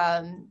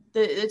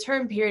 The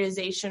term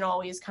periodization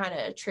always kind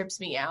of trips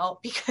me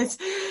out, because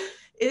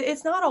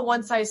it's not a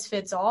one size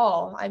fits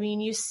all. I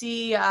mean, you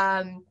see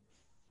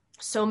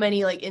so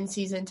many like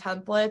in-season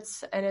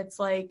templates, and it's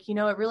like, you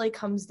know, it really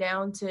comes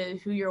down to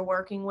who you're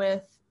working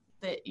with,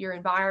 your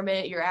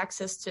environment, your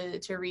access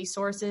to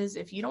resources.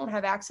 If you don't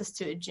have access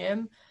to a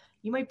gym,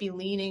 you might be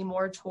leaning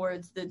more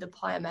towards the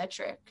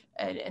plyometric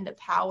and the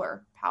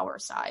power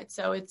side.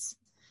 So it's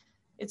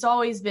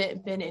always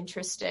been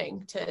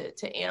interesting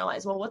to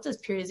analyze, well, what does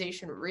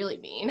periodization really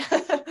mean?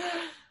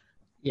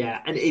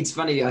 Yeah, and it's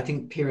funny, I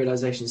think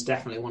periodization is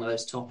definitely one of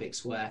those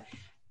topics where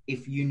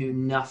if you knew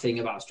nothing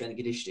about strength and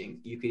conditioning,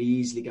 you could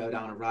easily go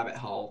down a rabbit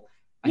hole.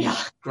 And yeah.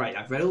 Great,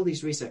 I've read all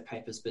these research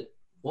papers, but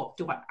what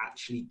do I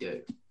actually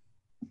do?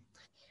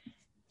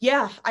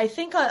 Yeah, I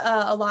think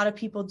a lot of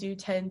people do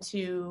tend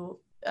to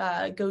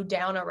go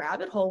down a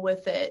rabbit hole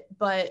with it.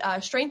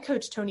 But strength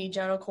coach Tony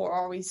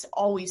Gentilcore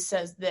always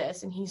says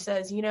this, and he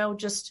says, you know,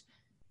 just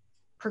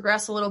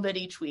progress a little bit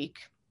each week,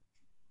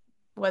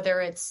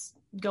 whether it's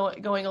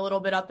going a little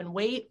bit up in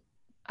weight,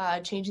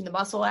 changing the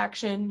muscle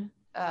action,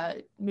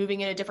 moving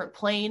in a different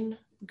plane,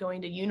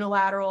 going to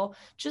unilateral,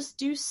 just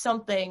do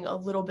something a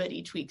little bit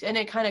each week. And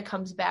it kind of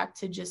comes back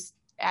to just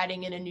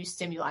adding in a new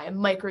stimuli and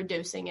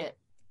microdosing it.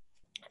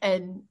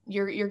 And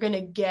you're going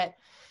to get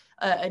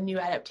a new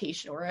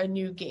adaptation or a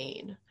new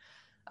gain.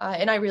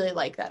 And I really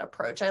like that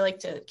approach. I like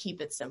to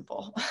keep it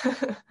simple.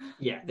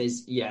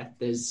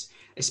 There's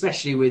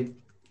especially with,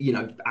 you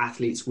know,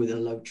 athletes with a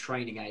low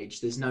training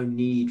age, there's no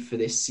need for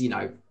this, you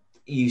know,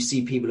 you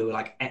see people who are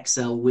like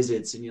Excel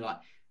wizards and you're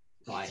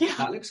like,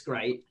 that looks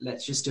great.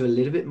 Let's just do a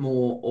little bit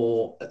more,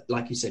 or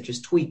like you said,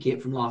 just tweak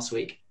it from last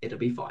week. It'll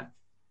be fine.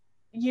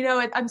 You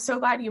know, I'm so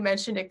glad you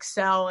mentioned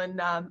Excel, and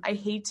I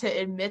hate to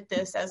admit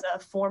this as a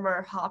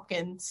former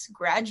Hopkins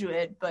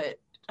graduate, but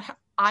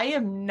I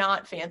am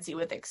not fancy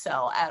with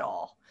Excel at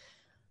all.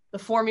 The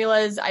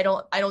formulas I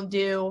don't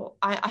do.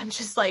 I'm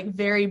just like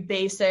very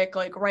basic,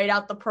 like write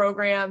out the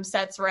program,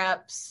 sets,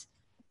 reps.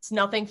 It's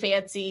nothing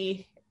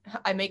fancy.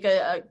 I make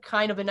a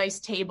kind of a nice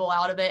table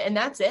out of it, and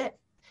that's it.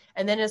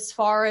 And then as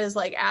far as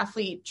like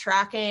athlete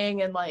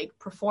tracking and like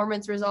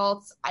performance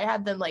results, I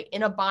have them like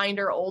in a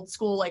binder, old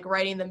school, like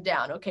writing them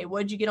down. Okay,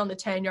 what'd you get on the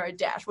 10-yard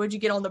dash? What'd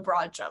you get on the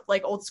broad jump?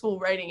 Like old school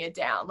writing it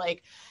down.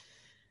 Like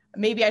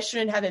maybe I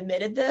shouldn't have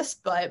admitted this,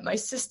 but my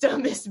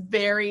system is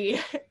very,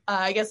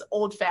 I guess,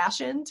 old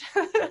fashioned.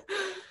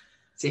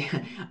 See,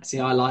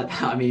 I like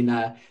that. I mean,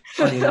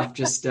 funny enough,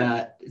 just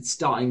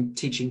starting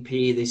teaching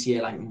PE this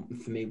year, like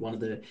for me, one of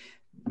the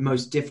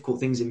most difficult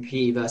things in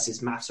PE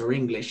versus maths or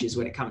English is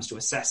when it comes to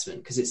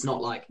assessment, because it's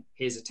not like,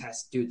 here's a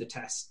test, do the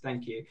test,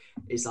 thank you.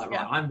 It's like,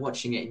 right, I'm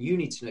watching it and you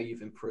need to know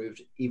you've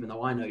improved, even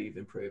though I know you've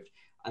improved.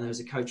 And there was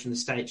a coach from the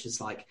States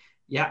who's like,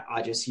 yeah,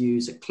 I just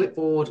use a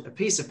clipboard, a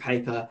piece of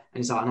paper, and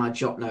he's like, and I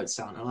jot notes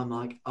down. And I'm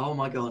like, oh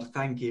my God,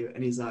 thank you.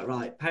 And he's like,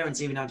 right,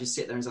 parents even now just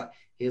sit there and he's like,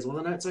 here's all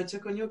the notes I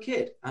took on your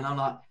kid. And I'm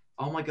like,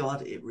 oh my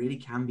God, it really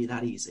can be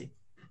that easy.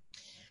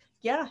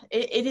 Yeah,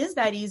 it is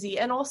that easy.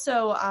 And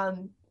also,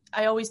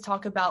 I always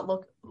talk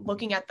about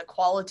looking at the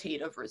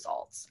qualitative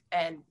results,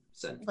 and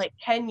like,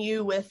 can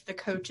you, with the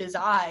coach's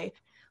eye,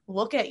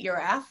 look at your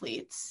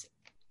athletes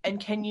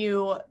and can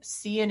you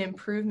see an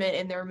improvement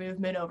in their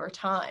movement over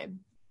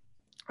time?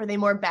 Are they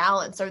more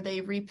balanced? Are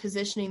they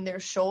repositioning their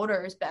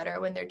shoulders better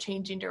when they're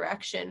changing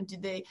direction?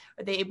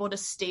 Are they able to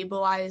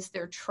stabilize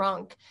their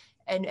trunk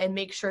and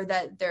make sure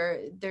that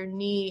their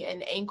knee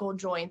and ankle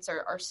joints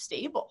are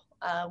stable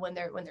when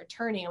they're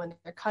turning and when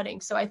they're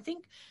cutting? So I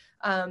think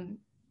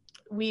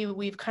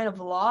we've kind of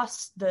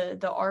lost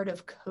the art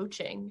of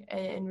coaching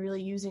and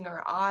really using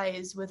our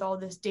eyes with all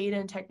this data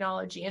and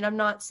technology. And I'm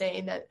not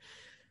saying that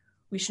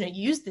we shouldn't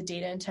use the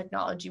data and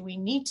technology. We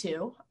need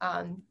to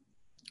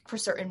for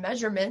certain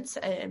measurements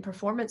and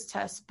performance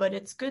tests, but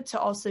it's good to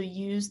also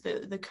use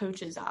the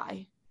coach's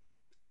eye.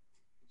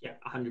 Yeah,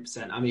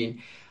 100%. I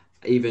mean,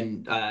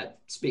 even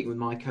speaking with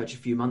my coach a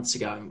few months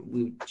ago,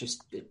 we were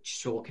just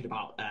talking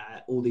about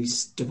all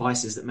these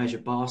devices that measure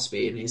bar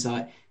speed. And he's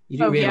like, you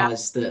do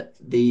realize that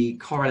the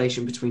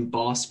correlation between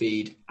bar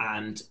speed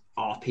and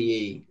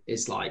RPE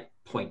is like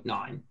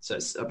 0.9. So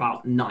it's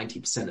about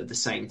 90% of the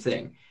same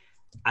thing.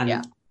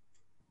 And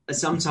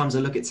sometimes I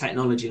look at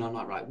technology and I'm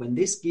like, right, when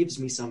this gives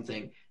me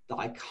something that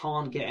I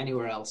can't get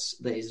anywhere else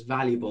that is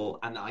valuable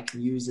and that I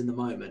can use in the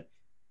moment,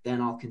 then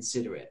I'll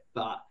consider it.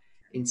 But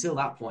until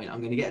that point, I'm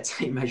going to get a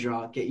tape measure.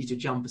 I'll get you to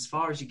jump as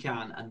far as you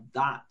can. And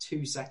that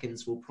 2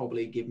 seconds will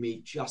probably give me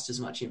just as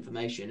much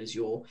information as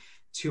your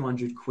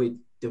 200 quid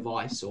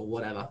device or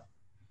whatever.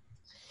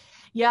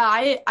 Yeah,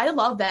 I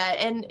love that.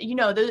 And, you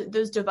know,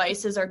 those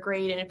devices are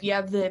great. And if you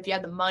have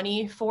the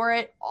money for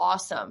it,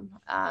 awesome.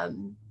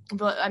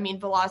 But I mean,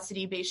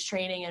 velocity-based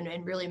training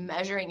and really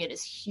measuring it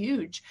is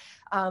huge.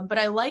 But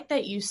I like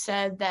that you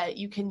said that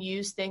you can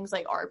use things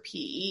like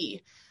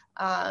RPE,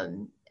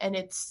 and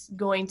it's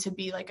going to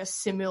be like a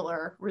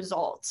similar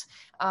result.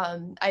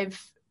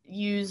 I've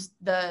used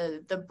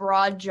the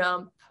broad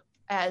jump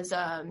as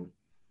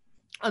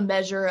a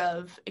measure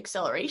of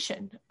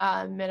acceleration.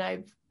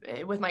 And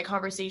with my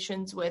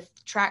conversations with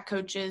track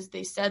coaches,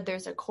 they said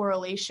there's a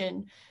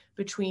correlation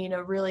between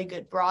a really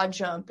good broad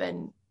jump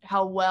and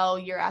how well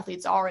your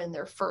athletes are in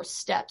their first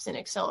steps in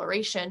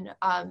acceleration.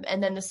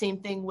 And then the same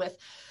thing with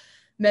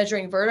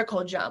measuring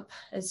vertical jump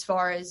as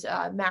far as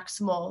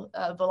maximal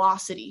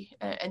velocity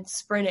and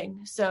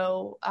sprinting.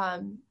 So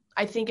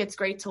I think it's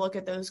great to look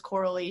at those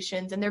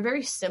correlations, and they're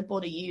very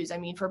simple to use. I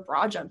mean, for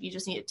broad jump, you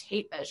just need a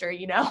tape measure,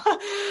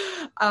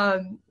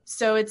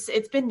 So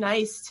it's been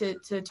nice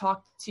to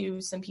talk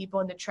to some people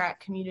in the track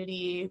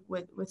community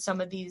with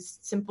some of these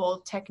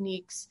simple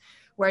techniques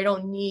where I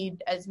don't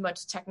need as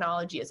much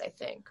technology as I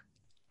think.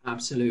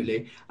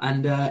 Absolutely.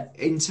 And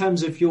in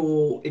terms of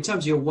your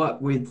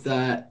work with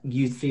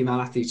youth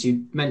female athletes,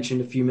 you mentioned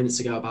a few minutes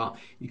ago about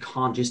you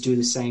can't just do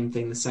the same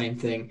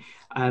thing.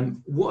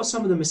 What are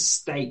some of the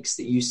mistakes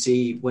that you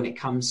see when it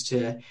comes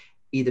to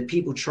either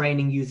people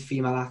training youth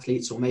female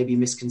athletes or maybe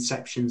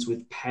misconceptions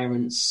with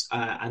parents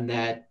and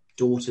their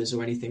daughters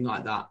or anything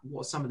like that?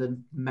 What are some of the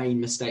main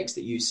mistakes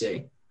that you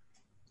see?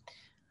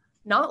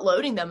 Not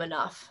loading them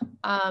enough.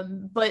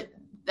 But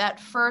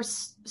that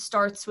first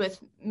starts with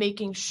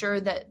making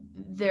sure that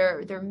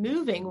they're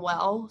moving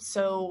well.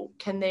 So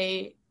can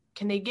they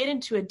get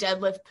into a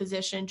deadlift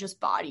position, just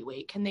body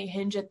weight? Can they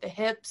hinge at the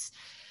hips?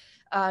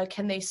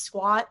 Can they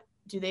squat?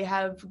 Do they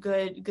have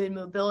good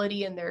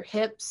mobility in their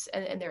hips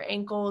and their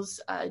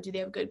ankles? Do they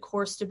have good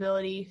core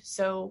stability?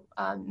 So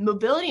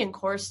mobility and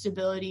core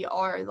stability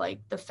are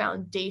like the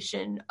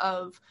foundation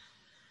of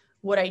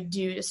what I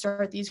do to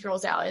start these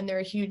girls out. And they're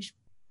a huge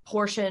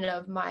portion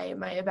of my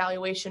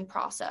evaluation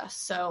process.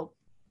 So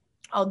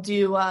I'll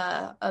do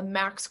a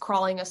max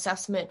crawling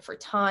assessment for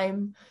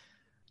time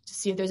to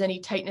see if there's any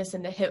tightness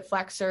in the hip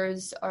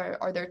flexors.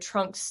 Are their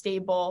trunks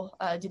stable?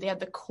 Do they have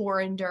the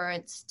core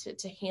endurance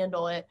to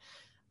handle it?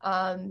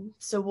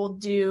 So we'll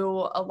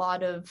do a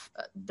lot of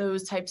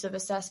those types of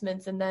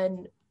assessments. And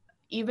then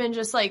even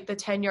just like the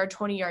 10-yard,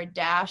 20-yard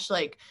dash,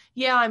 like,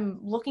 yeah, I'm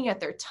looking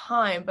at their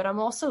time, but I'm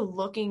also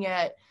looking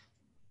at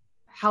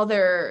how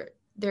their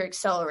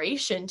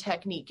acceleration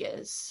technique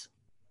is.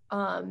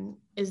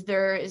 Is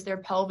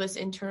their pelvis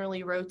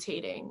internally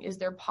rotating? Is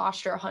their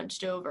posture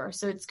hunched over?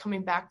 So it's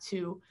coming back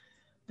to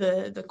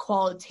the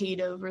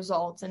qualitative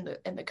results and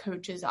the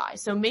coach's eye.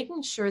 So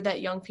making sure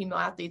that young female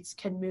athletes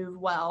can move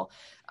well.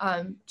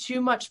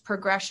 Too much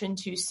progression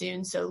too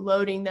soon. So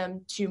loading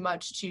them too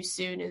much too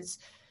soon is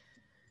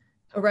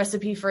a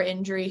recipe for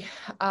injury.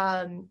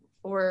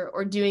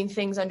 Or doing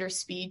things under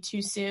speed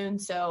too soon.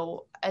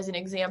 So as an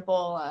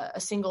example, a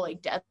single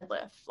leg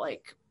deadlift,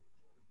 like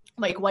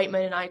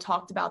Whiteman and I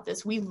talked about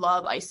this, we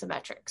love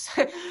isometrics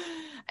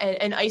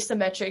and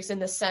isometrics in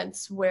the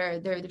sense where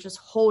they're just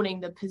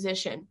holding the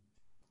position.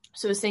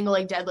 So a single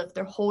leg deadlift,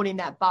 they're holding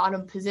that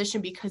bottom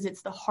position because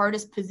it's the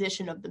hardest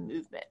position of the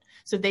movement.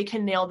 So if they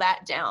can nail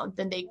that down,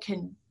 then they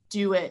can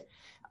do it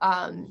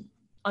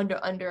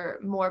under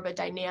more of a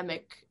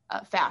dynamic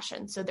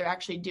fashion. So they're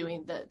actually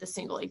doing the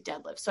single leg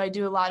deadlift. So I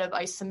do a lot of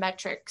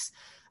isometrics.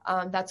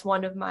 That's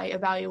one of my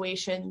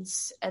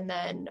evaluations. And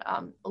then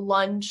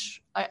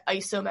lunge,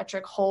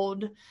 isometric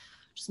hold,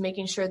 just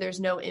making sure there's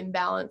no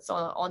imbalance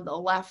on the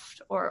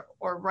left or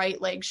right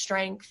leg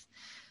strength.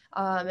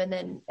 And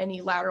then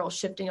any lateral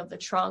shifting of the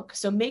trunk.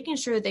 So making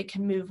sure they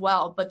can move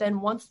well. But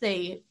then once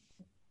they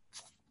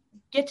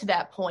get to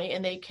that point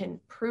and they can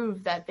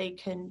prove that they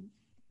can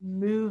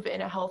move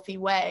in a healthy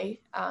way,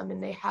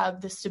 and they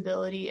have the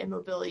stability and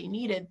mobility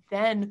needed,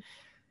 then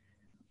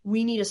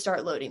we need to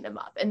start loading them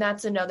up. And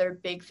that's another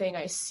big thing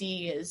I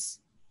see is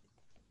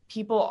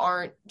people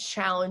aren't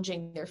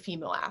challenging their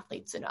female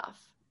athletes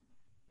enough,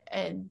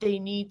 and they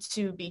need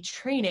to be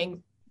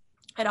training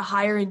at a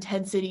higher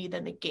intensity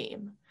than the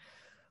game.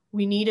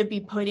 We need to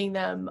be putting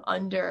them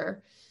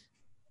under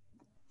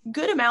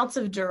good amounts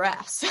of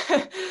duress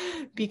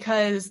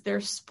because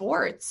their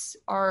sports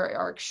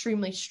are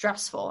extremely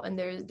stressful, and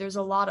there's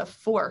a lot of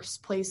force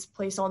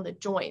placed on the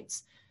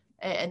joints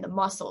and the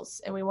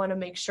muscles, and we want to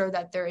make sure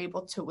that they're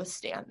able to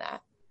withstand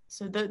that.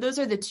 So those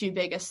are the two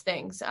biggest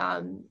things.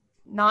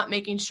 Not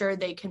making sure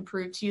they can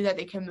prove to you that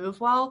they can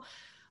move well,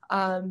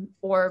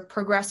 or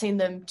progressing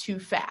them too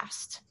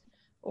fast,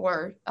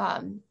 or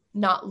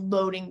not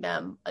loading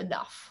them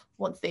enough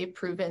once they've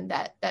proven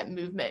that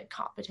movement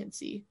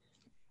competency.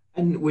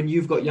 And when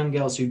you've got young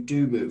girls who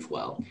do move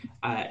well,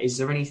 is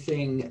there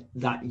anything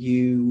that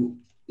you,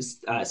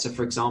 so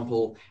for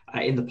example,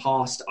 in the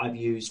past, I've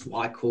used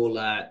what I call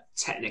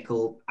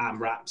technical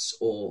AMRAPs,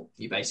 or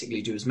you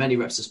basically do as many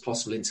reps as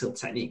possible until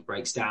technique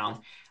breaks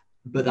down,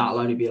 but that'll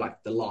only be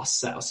like the last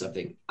set or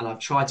something. And I've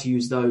tried to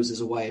use those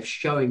as a way of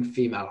showing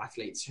female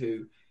athletes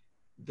who,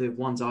 the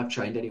ones I've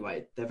trained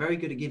anyway, they're very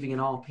good at giving an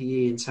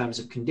RPE in terms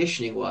of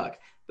conditioning work,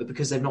 but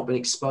because they've not been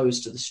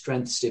exposed to the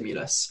strength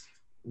stimulus,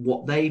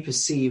 what they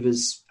perceive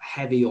as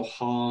heavy or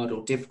hard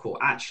or difficult,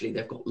 actually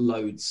they've got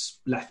loads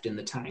left in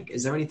the tank.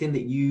 Is there anything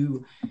that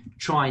you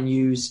try and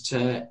use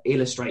to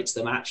illustrate to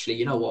them, actually,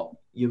 you know what,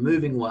 you're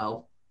moving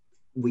well,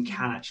 we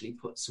can actually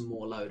put some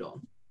more load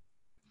on?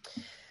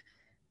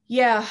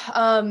 Yeah,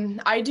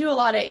 I do a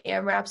lot of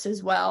AMRAPs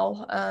as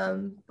well,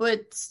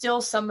 but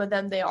still some of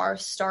them, they are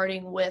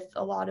starting with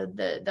a lot of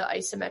the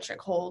isometric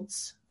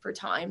holds for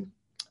time.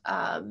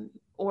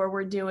 Or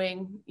we're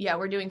doing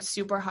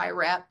super high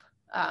rep,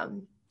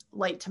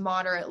 light to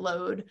moderate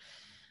load.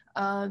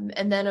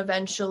 And then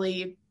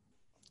eventually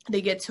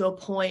they get to a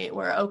point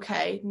where,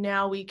 okay,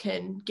 now we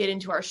can get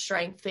into our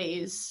strength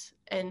phase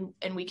and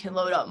we can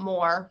load up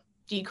more,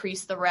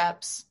 decrease the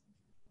reps.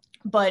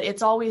 But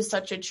it's always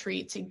such a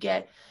treat to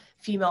get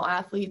female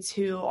athletes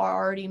who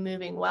are already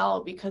moving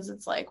well, because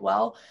it's like,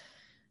 well,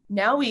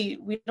 now we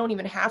don't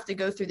even have to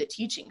go through the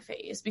teaching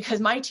phase,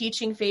 because my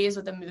teaching phase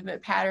with a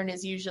movement pattern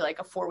is usually like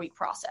a 4-week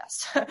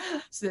process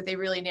so that they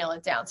really nail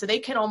it down. So they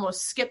can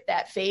almost skip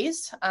that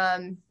phase.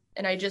 And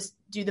I just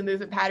do the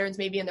movement patterns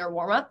maybe in their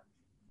warm up.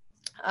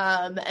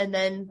 And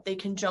then they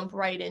can jump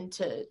right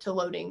into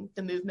loading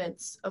the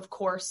movements, of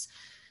course,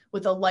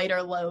 with a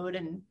lighter load,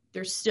 and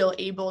they're still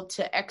able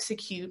to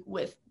execute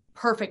with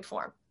perfect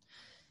form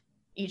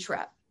each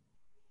rep.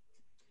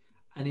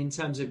 And in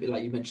terms of,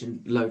 like you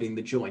mentioned, loading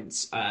the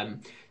joints,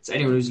 so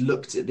anyone who's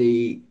looked at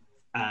the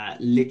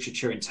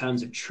literature in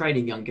terms of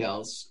training young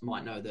girls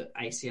might know that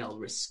ACL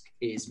risk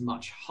is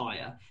much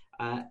higher.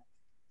 Out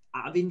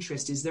of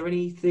interest, is there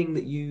anything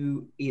that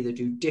you either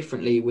do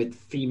differently with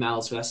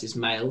females versus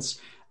males?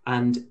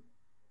 And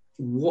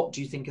what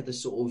do you think are the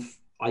sort of,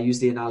 I use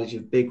the analogy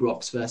of big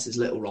rocks versus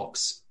little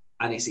rocks,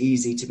 and it's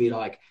easy to be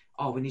like,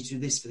 oh, we need to do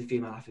this for the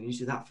female athlete, we need to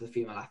do that for the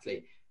female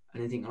athlete.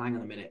 And then think, well, hang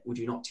on a minute, would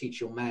you not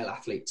teach your male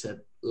athlete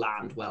to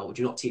land well? Would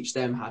you not teach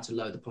them how to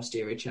load the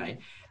posterior chain?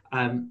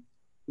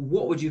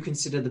 What would you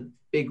consider the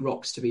big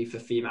rocks to be for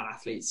female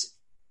athletes?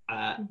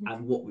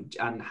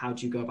 And how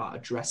do you go about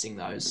addressing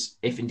those,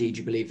 if indeed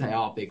you believe they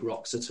are big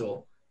rocks at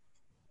all?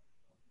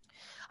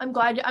 I'm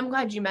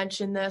glad you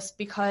mentioned this,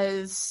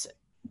 because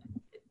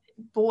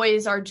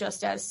boys are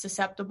just as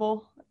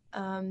susceptible,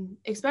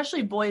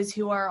 especially boys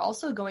who are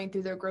also going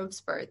through their growth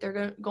spurt.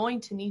 They're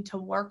going to need to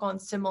work on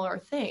similar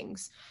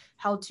things,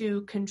 how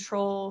to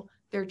control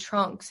their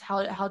trunks,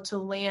 how to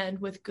land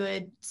with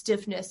good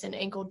stiffness and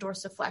ankle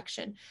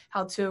dorsiflexion,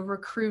 how to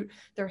recruit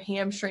their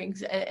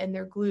hamstrings and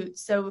their glutes.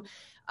 So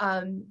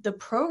the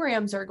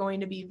programs are going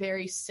to be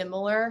very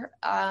similar,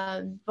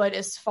 but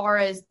as far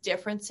as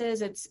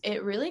differences,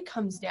 it really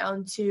comes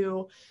down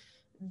to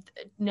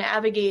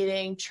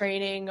navigating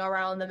training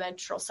around the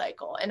menstrual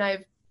cycle. And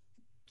I'm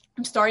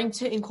starting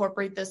to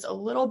incorporate this a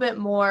little bit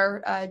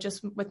more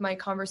just with my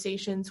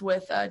conversations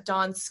with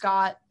Dawn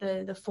Scott,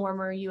 the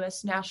former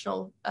U.S.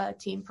 national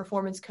team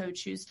performance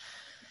coach, who's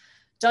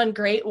done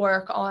great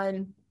work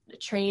on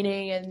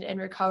training and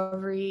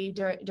recovery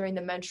during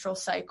the menstrual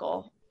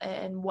cycle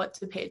and what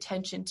to pay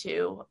attention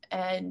to.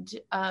 And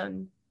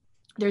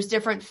there's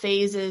different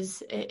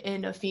phases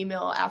in a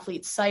female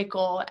athlete's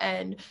cycle,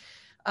 and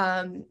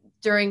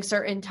during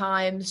certain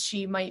times,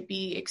 she might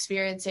be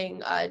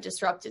experiencing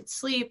disrupted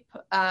sleep,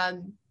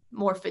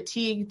 more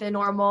fatigue than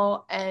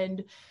normal.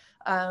 And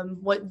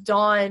what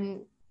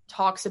Dawn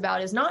talks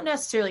about is not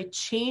necessarily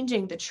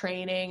changing the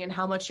training and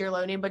how much you're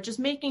loading, but just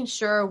making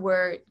sure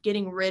we're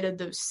getting rid of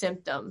those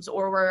symptoms,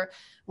 or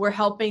we're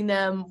helping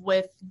them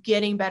with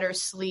getting better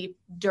sleep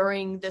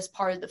during this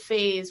part of the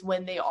phase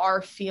when they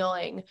are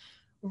feeling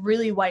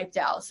really wiped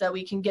out, so that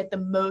we can get the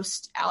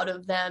most out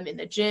of them in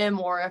the gym,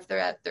 or if they're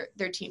at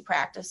their team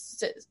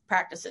practices.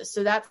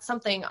 So that's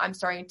something I'm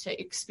starting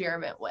to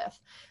experiment with.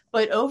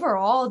 But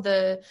overall,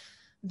 the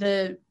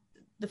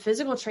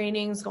physical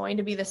training is going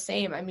to be the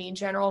same. I mean,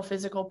 general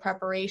physical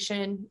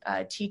preparation,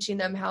 teaching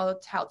them how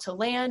to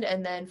land,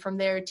 and then from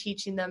there,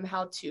 teaching them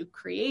how to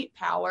create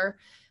power.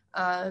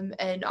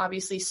 And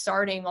obviously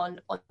starting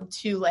on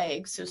 2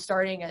 legs. So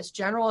starting as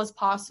general as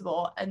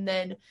possible, and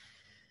then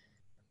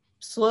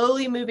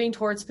slowly moving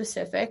towards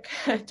specific.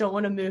 Don't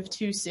want to move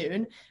too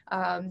soon.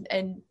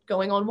 And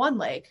going on 1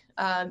 leg,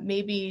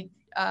 maybe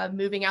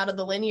moving out of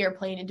the linear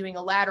plane and doing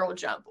a lateral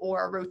jump,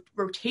 or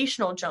a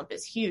rotational jump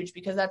is huge,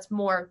 because that's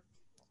more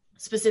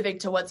specific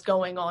to what's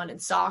going on in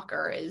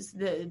soccer, is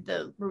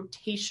the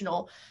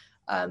rotational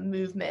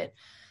movement.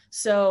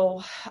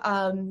 So,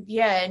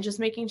 and just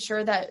making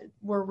sure that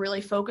we're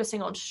really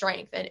focusing on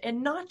strength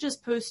and not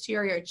just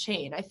posterior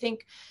chain. I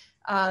think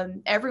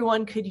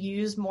everyone could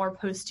use more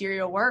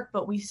posterior work,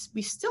 but we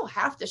still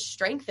have to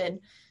strengthen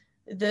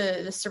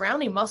the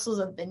surrounding muscles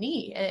of the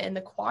knee and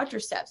the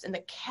quadriceps and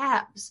the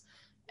calves,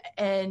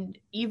 and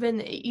even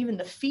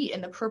the feet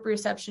and the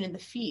proprioception in the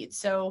feet.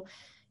 So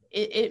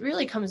it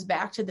really comes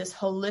back to this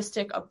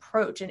holistic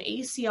approach. An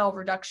ACL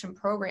reduction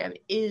program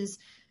is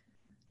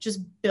just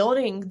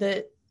building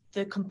the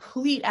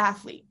complete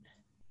athlete,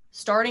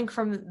 starting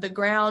from the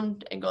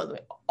ground and going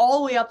all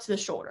the way up to the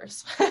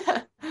shoulders.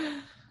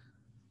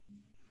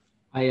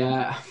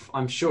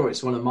 I'm sure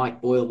it's one of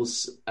Mike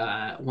Boyle's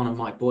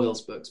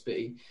books, but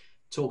he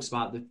talks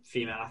about the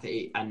female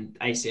athlete and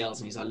ACLs,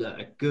 and he's like, look,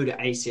 a good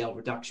ACL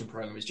reduction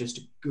program is just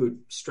a good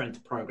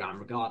strength program,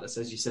 regardless,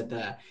 as you said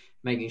there,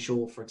 making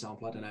sure, for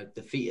example, I don't know,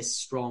 the feet is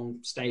strong,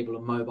 stable,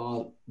 and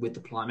mobile with the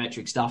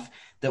plyometric stuff,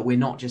 that we're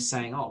not just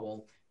saying, oh,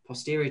 well,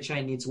 posterior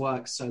chain needs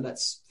work, so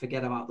let's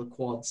forget about the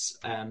quads.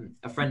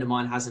 A friend of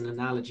mine has an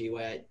analogy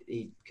where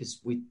because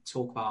we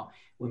talk about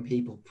when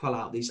people pull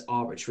out these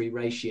arbitrary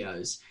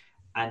ratios,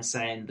 and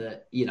saying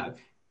that,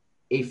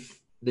 if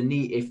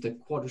the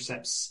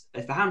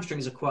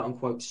hamstrings are quote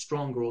unquote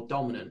stronger or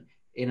dominant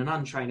in an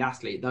untrained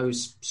athlete,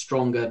 those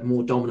stronger,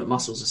 more dominant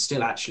muscles are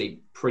still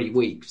actually pretty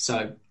weak.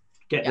 So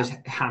get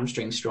the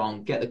hamstring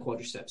strong, get the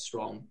quadriceps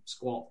strong,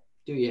 squat,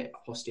 do your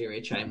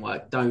posterior chain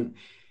work. Don't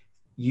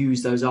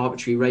use those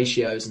arbitrary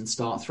ratios and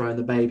start throwing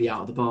the baby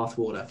out of the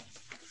bathwater.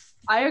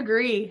 I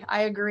agree.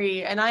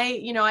 And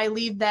I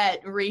leave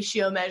that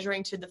ratio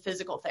measuring to the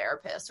physical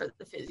therapist or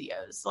the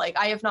physios. Like,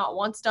 I have not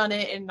once done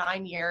it in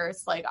 9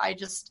 years. Like, I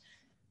just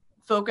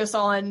focus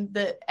on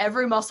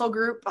every muscle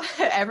group.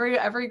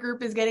 every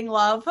group is getting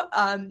love.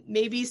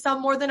 Maybe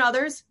some more than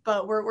others,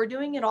 but we're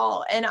doing it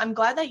all. And I'm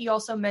glad that you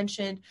also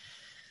mentioned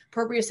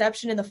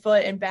proprioception in the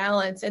foot and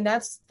balance. And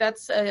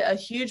that's a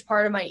huge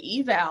part of my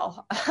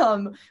eval.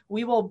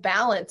 We will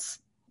balance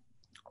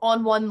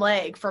on one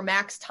leg for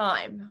max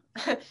time.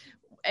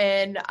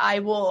 And I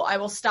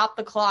will stop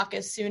the clock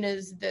as soon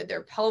as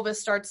their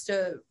pelvis starts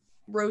to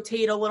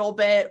rotate a little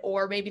bit,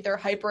 or maybe they're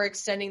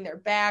hyperextending their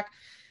back,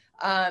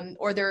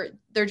 or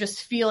they're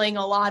just feeling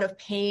a lot of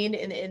pain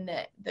in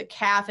the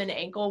calf and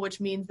ankle, which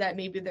means that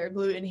maybe their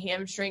glute and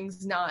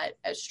hamstrings not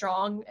as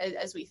strong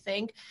as we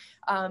think.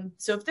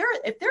 So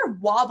if they're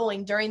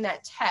wobbling during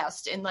that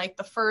test in like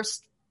the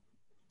first,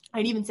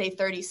 I'd even say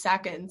 30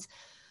 seconds,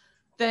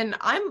 then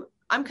I'm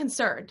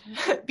concerned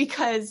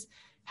because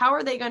how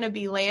are they going to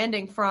be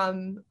landing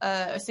from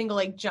a single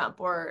leg jump,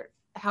 or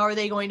how are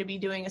they going to be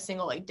doing a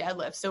single leg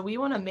deadlift? So we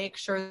want to make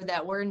sure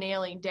that we're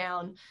nailing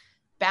down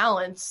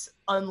balance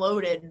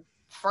unloaded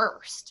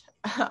first.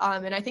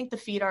 And I think the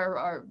feet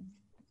are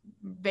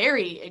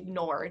very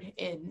ignored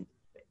in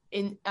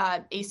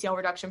ACL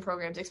reduction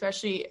programs,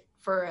 especially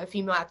for a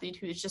female athlete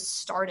who is just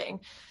starting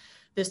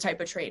this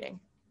type of training.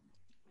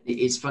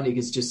 It's funny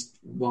because just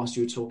whilst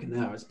you were talking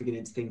there, I was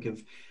beginning to think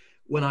of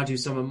when I do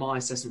some of my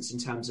assessments in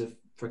terms of,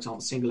 for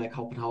example, single leg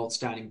hop and hold,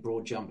 standing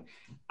broad jump.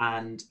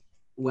 And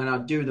when I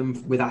do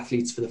them with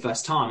athletes for the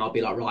first time, I'll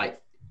be like, right,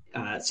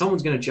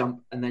 someone's going to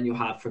jump, and then you'll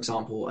have, for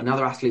example,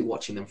 another athlete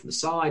watching them from the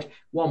side,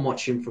 one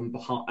watching from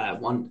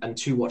behind, one and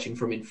two watching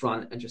from in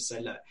front, and just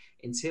say, look,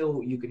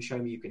 until you can show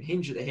me you can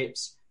hinge at the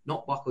hips,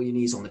 not buckle your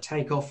knees on the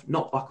takeoff,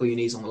 not buckle your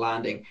knees on the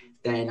landing,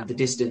 then the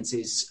distance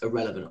is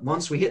irrelevant.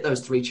 Once we hit those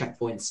 3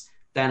 checkpoints,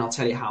 then I'll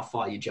tell you how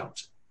far you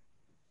jumped.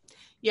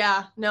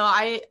 Yeah, no,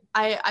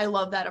 I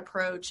love that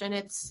approach. And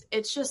it's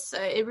just,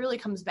 it really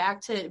comes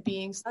back to it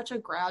being such a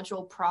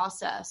gradual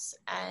process,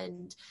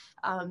 and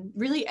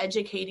really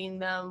educating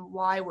them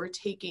why we're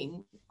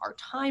taking our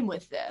time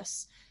with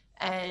this.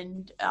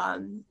 And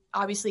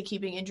obviously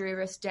keeping injury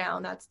risk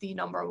down, that's the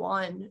number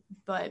one,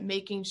 but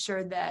making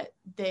sure that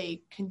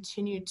they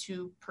continue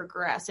to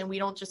progress and we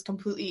don't just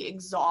completely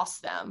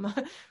exhaust them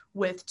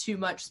with too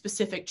much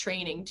specific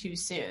training too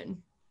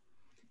soon.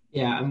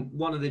 Yeah, and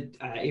one of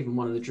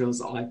the drills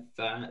that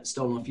I've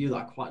stolen off you that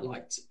I quite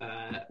liked,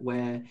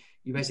 where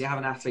you basically have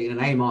an athlete in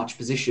an A-march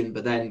position,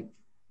 but then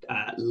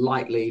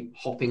lightly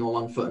hopping on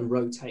one foot and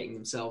rotating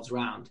themselves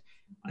around.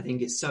 I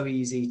think it's so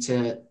easy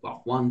to,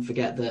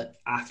 forget that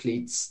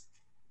athletes,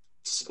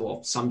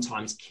 or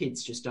sometimes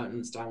kids, just don't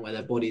understand where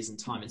their body is in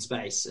time and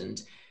space. And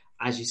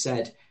as you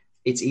said,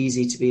 it's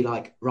easy to be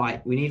like,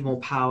 right, we need more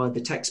power.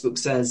 The textbook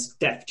says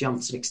depth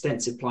jumps and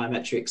extensive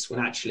plyometrics, when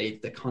actually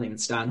they can't even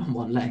stand on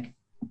one leg.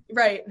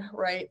 Right.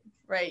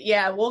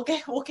 Yeah, we'll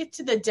get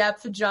to the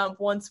depth jump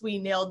once we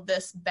nailed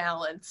this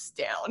balance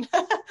down.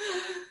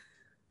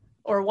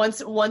 Or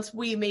once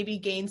we maybe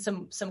gain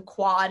some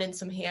quad and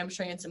some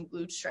hamstring and some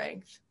glute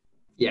strength.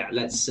 Yeah,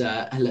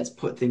 let's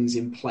put things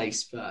in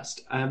place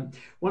first. One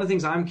of the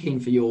things I'm keen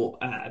for your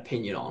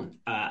opinion on,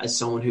 as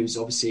someone who's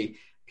obviously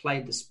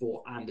played the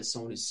sport and as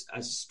someone who's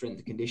as a strength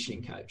and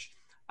conditioning coach,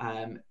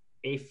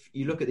 if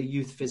you look at the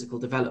youth physical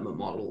development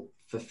model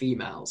for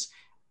females,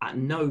 at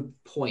no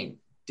point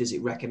does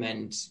it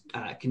recommend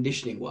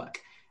conditioning work.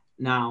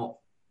 Now,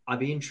 I'd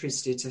be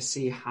interested to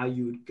see how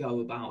you would go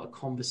about a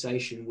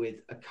conversation with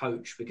a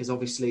coach, because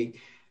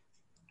obviously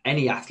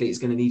any athlete is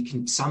going to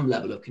need some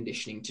level of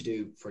conditioning to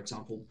do, for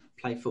example,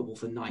 play football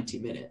for 90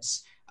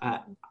 minutes.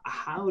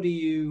 How do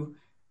you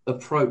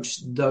approach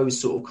those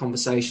sort of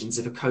conversations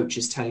if a coach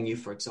is telling you,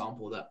 for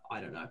example, that, I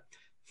don't know,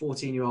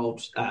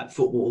 14-year-old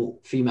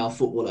female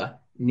footballer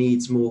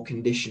needs more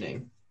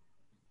conditioning?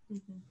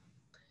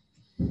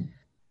 Mm-hmm.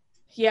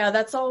 Yeah,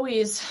 that's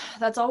always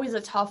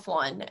a tough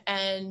one.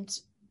 And,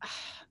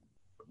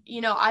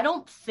 I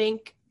don't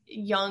think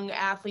young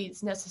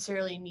athletes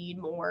necessarily need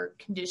more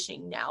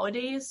conditioning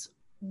nowadays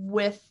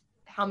with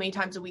how many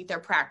times a week they're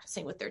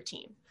practicing with their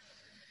team.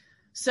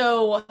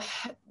 So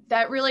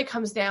that really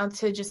comes down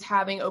to just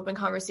having open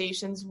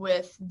conversations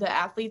with the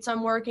athletes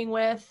I'm working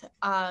with.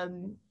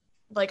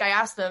 Like, I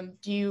asked them,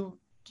 do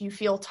you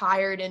feel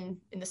tired in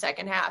the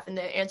second half? And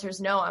the answer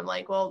is no. I'm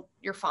like, well,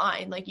 you're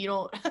fine. Like,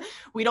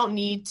 we don't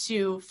need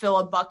to fill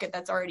a bucket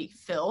that's already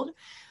filled.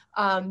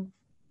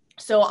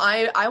 So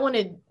I want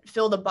to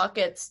fill the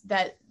buckets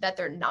that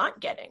they're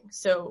not getting.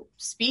 So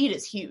speed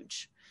is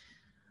huge.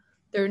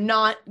 They're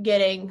not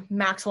getting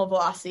maximal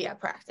velocity at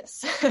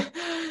practice.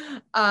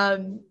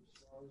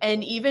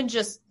 and even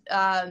just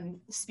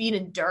speed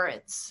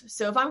endurance.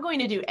 So if I'm going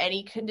to do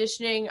any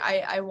conditioning,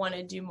 I want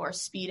to do more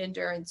speed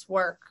endurance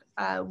work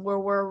where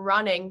we're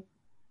running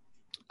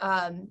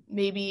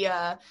maybe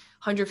a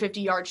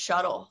 150-yard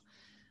shuttle.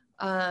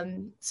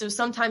 So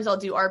sometimes I'll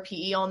do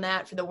RPE on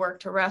that for the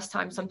work to rest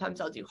time.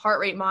 Sometimes I'll do heart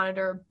rate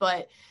monitor,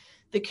 but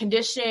the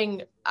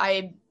conditioning,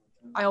 I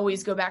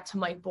always go back to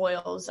Mike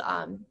Boyle's,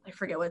 I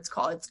forget what it's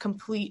called. It's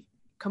complete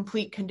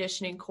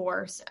conditioning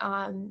course.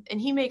 And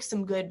he makes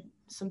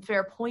some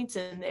fair points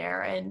in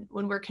there. And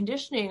when we're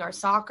conditioning our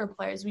soccer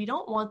players, we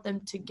don't want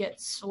them to get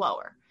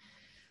slower.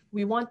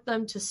 We want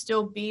them to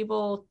still be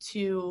able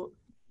to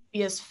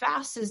be as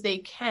fast as they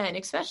can,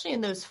 especially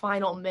in those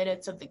final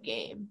minutes of the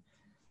game.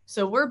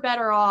 So we're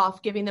better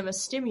off giving them a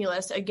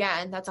stimulus,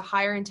 again, that's a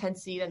higher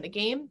intensity than the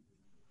game.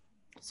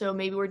 So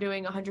maybe we're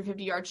doing a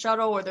 150-yard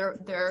shuttle, or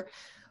they're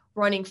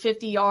running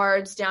 50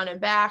 yards down and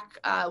back,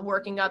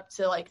 working up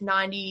to like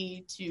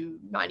 90 to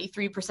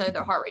 93% of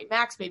their heart rate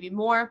max, maybe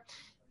more,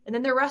 and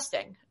then they're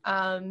resting.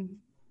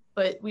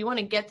 But we want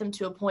to get them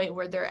to a point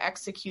where they're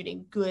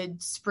executing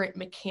good sprint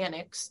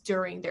mechanics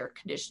during their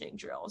conditioning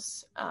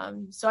drills.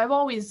 So I've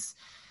always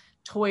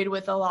toyed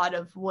with a lot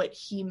of what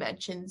he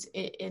mentions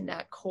in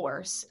that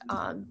course.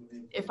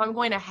 If I'm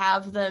going to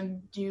have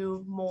them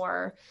do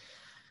more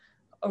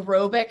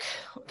aerobic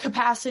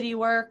capacity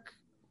work,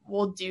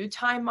 we'll do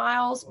time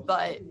miles,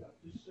 but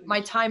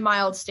my time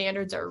mile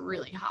standards are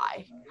really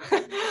high.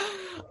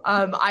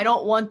 I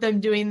don't want them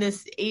doing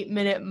this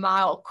 8-minute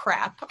mile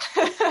crap.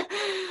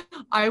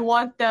 I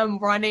want them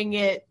running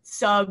it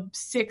sub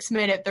 6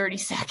 minute, 30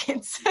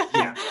 seconds.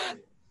 Yeah.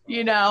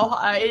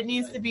 It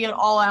needs to be an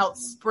all-out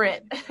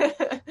sprint.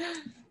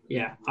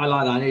 Yeah, I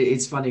like that.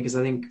 It's funny because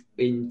I think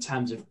in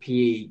terms of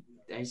PE,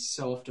 there's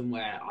so often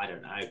where, I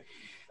don't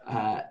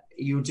know,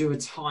 you'll do a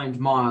timed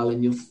mile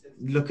and you'll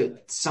look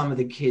at some of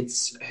the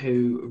kids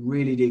who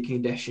really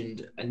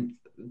deconditioned and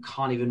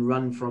can't even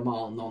run for a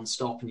mile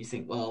non-stop, and you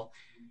think, well,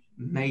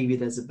 maybe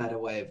there's a better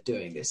way of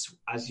doing this.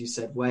 As you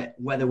said,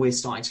 whether we're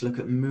starting to look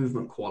at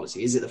movement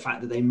quality, is it the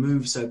fact that they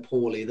move so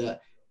poorly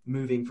that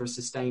moving for a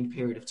sustained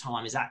period of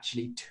time is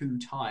actually too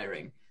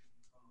tiring?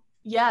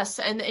 Yes.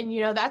 And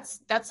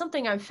that's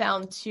something I've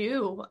found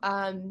too.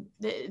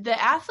 The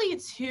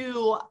athletes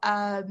who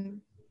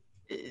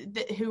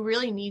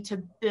really need to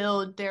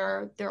build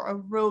their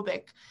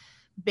aerobic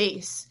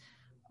base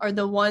are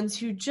the ones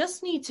who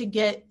just need to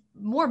get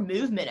more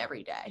movement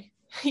every day.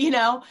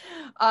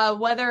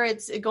 Whether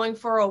it's going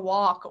for a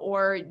walk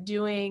or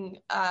doing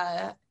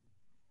an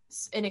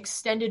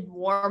extended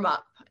warm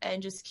up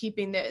and just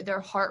keeping their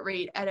heart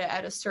rate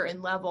at a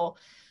certain level.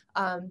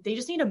 They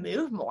just need to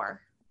move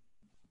more.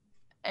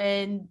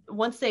 And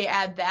once they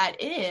add that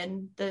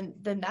in, then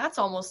that's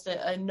almost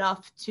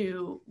enough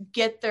to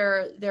get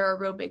their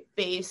aerobic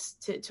base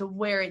to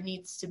where it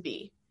needs to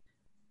be.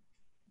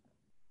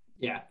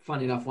 Yeah,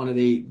 funny enough,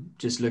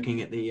 just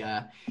looking at the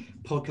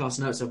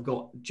podcast notes I've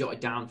got jotted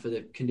down for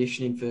the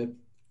conditioning for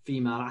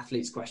female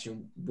athletes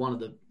question, one of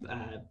the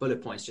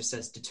bullet points just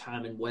says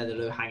determine where the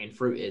low-hanging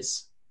fruit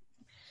is.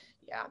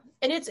 Yeah,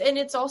 and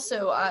it's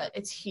also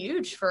it's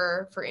huge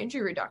for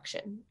injury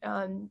reduction.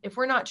 If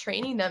we're not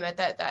training them at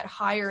that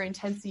higher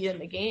intensity in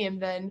the game,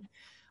 then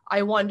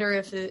I wonder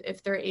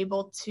if they're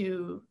able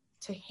to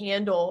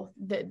handle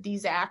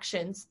these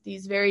actions,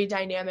 these very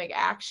dynamic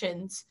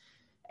actions.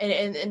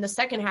 And in the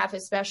second half,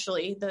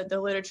 especially, the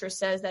literature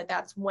says that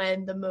that's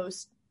when the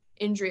most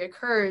injury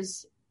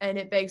occurs. And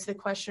it begs the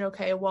question,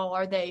 okay, well,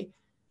 are they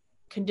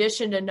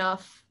conditioned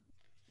enough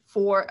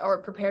for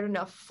or prepared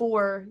enough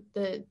for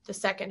the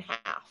second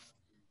half?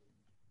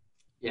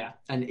 Yeah.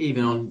 And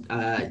even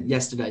on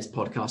yesterday's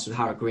podcast with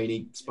Hara Green,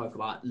 he spoke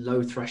about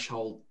low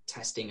threshold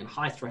testing and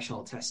high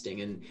threshold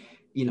testing. And,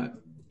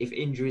 if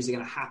injuries are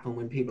going to happen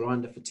when people are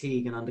under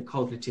fatigue and under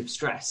cognitive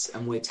stress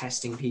and we're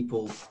testing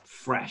people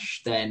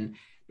fresh, then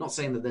not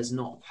saying that there's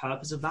not a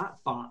purpose of that,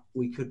 but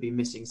we could be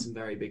missing some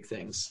very big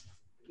things.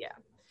 Yeah.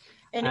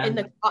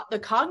 And the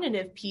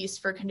cognitive piece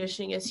for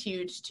conditioning is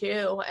huge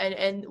too.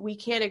 And we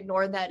can't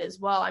ignore that as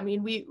well. I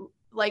mean,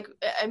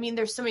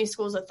 there's so many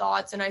schools of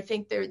thoughts, and I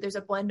think there's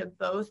a blend of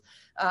both.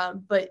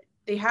 But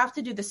they have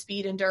to do the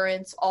speed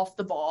endurance off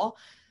the ball,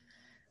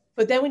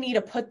 but then we need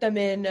to put them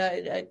in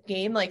a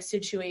game-like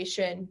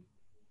situation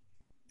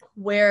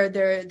where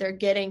they're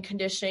getting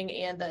conditioning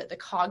and the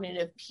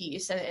cognitive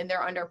piece, and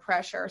they're under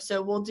pressure.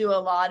 So we'll do a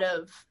lot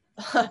of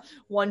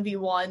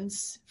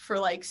 1v1s for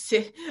like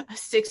a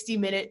 60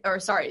 minute, or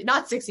sorry,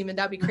 not 60 minute,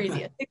 that'd be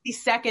crazy, a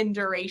 60-second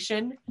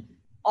duration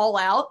all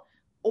out.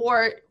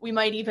 Or we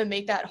might even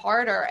make that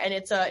harder, and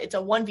it's a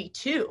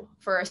 1v2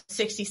 for a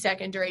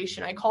 60-second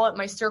duration. I call it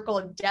my circle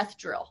of death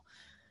drill.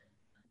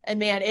 And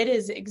man, it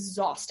is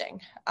exhausting.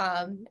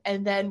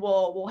 And then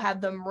we'll have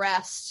them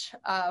rest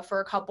for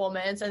a couple of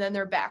minutes, and then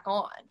they're back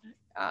on.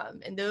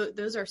 And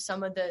those are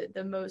some of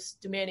the most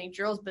demanding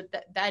drills, but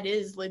that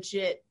is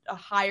legit a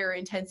higher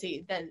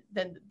intensity than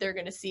they're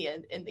going to see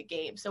in the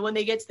game. So when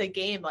they get to the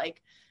game,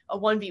 like a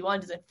 1v1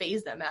 doesn't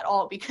phase them at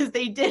all, because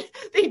they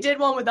did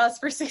one with us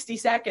for 60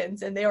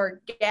 seconds and they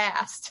were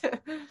gassed.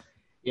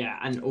 Yeah,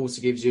 and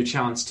also gives you a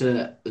chance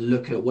to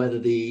look at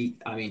whether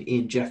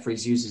Ian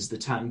Jeffries uses the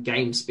term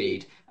game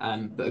speed,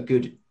 but a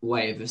good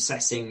way of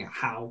assessing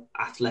how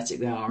athletic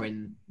they are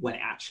in when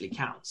it actually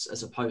counts,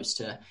 as opposed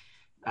to,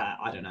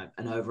 I don't know,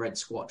 an overhead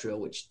squat drill,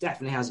 which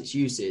definitely has its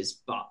uses,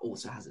 but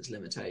also has its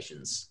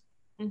limitations.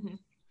 Mm-hmm.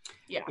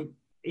 Yeah.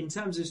 In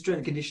terms of strength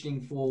and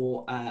conditioning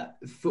for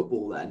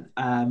football, then,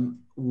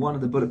 one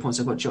of the bullet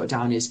points I've got jotted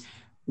down is,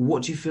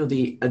 what do you feel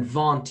the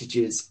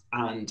advantages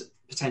and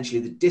potentially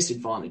the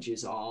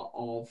disadvantages are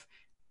of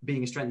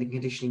being a strength and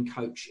conditioning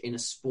coach in a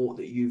sport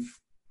that you've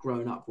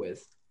grown up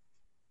with?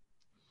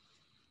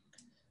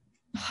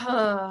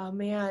 Oh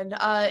man,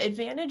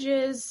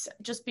 advantages,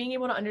 just being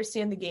able to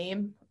understand the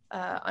game,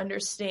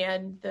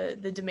 understand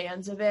the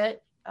demands of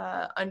it,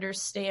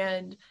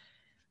 understand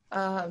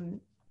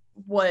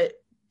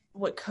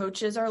what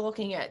coaches are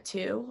looking at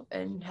too,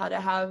 and how to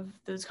have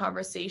those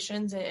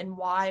conversations, and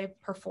why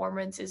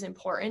performance is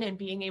important, and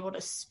being able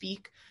to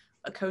speak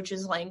a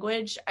coach's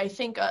language. I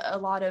think a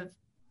lot of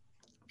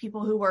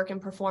people who work in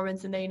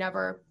performance and they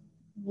never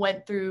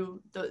went through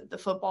the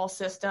football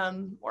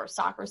system or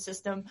soccer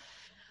system,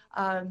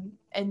 and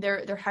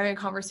they're having a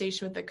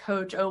conversation with the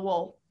coach. Oh,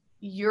 well,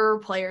 your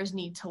players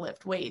need to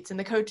lift weights. And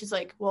the coach is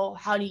like, well,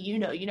 how do you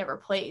know? You never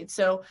played.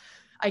 So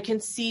I can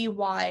see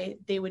why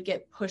they would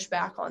get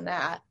pushback on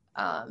that.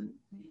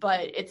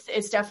 But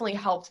it's definitely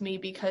helped me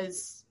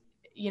because,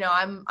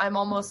 I'm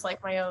almost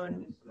like my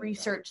own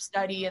research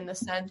study, in the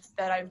sense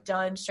that I've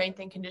done strength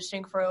and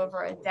conditioning for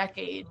over a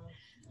decade,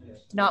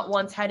 not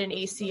once had an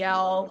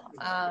ACL,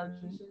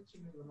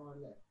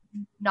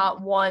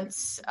 not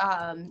once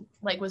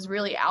was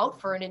really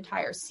out for an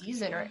entire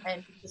season,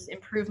 and just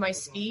improved my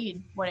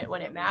speed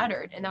when it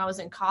mattered. And that was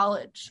in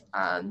college.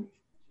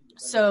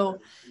 So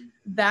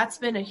that's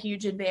been a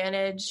huge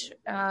advantage.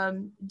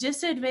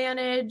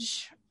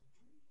 Disadvantage,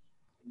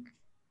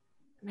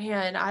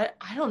 man, I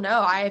don't know.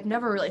 I've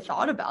never really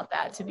thought about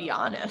that, to be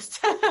honest.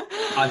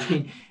 I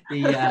mean,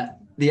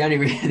 the only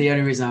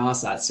reason I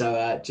asked that,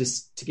 so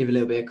just to give a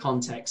little bit of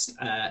context,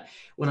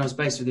 when I was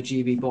based with the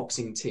GB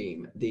boxing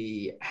team,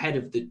 the head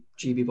of the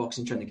GB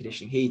boxing strength and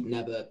conditioning, he'd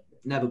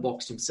never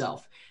boxed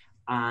himself,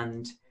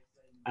 and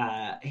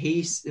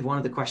one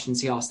of the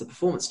questions he asked the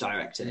performance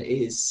director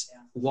is,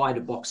 why do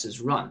boxers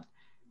run?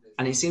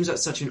 And it seems like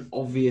such an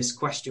obvious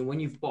question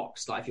when you've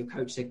boxed. Like if your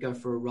coach said go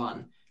for a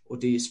run or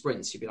do your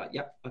sprints, you'd be like,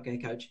 yep, okay,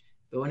 coach.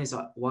 But when he's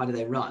like, why do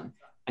they run?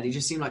 And it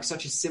just seemed like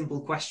such a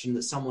simple question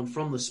that someone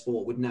from the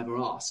sport would never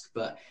ask.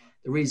 But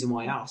the reason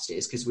why I asked it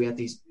is because we had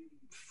these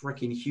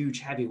freaking huge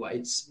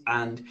heavyweights,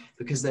 and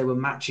because they were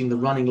matching the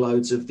running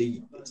loads of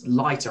the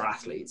lighter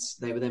athletes,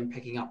 they were then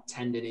picking up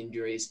tendon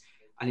injuries.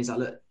 And he's like,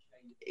 look,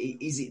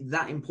 is it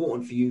that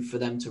important for you for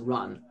them to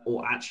run?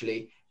 Or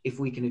actually, if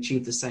we can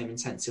achieve the same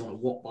intensity on a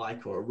watt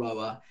bike or a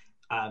rower,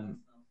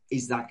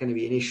 is that going to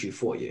be an issue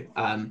for you?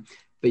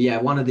 But yeah,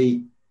 one of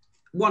the,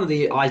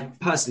 I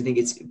personally think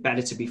it's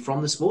better to be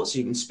from the sport so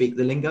you can speak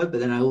the lingo. But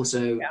then I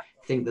also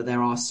think that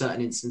there are certain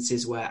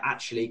instances where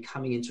actually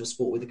coming into a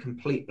sport with a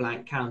complete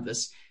blank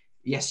canvas,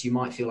 yes, you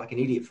might feel like an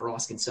idiot for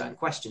asking certain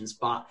questions,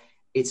 but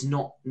it's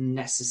not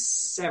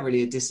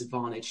necessarily a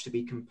disadvantage to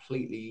be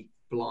completely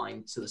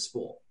blind to the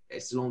sport,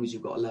 as long as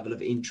you've got a level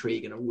of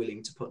intrigue and are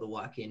willing to put the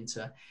work in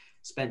to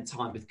spend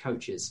time with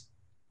coaches.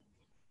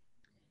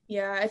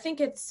 Yeah, I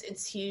think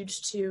it's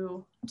huge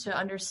to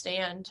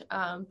understand.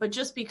 But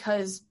just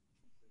because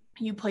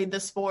you played the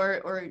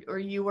sport or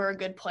you were a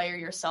good player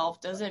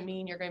yourself doesn't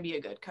mean you're going to be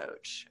a good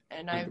coach.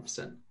 And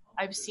 100%.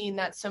 I've seen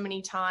that so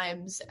many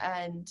times.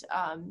 And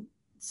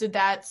so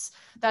that's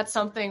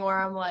something where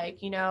I'm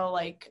like,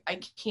 I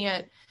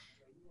can't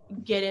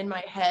get in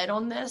my head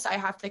on this. I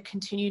have to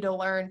continue to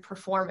learn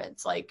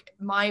performance. Like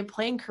my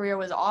playing career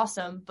was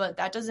awesome, but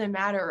that doesn't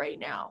matter right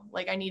now.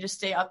 Like I need to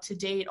stay up to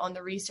date on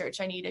the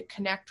research. I need to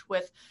connect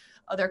with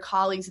other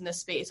colleagues in the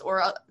space,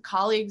 or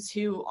colleagues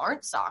who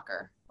aren't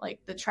soccer,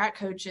 like the track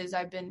coaches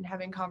I've been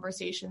having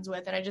conversations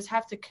with. And I just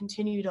have to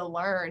continue to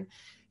learn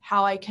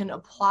how I can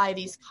apply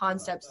these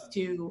concepts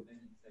to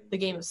the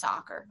game of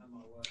soccer.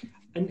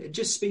 And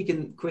just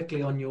speaking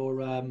quickly on your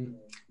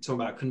talking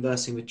about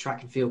conversing with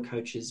track and field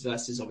coaches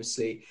versus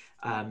obviously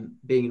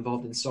being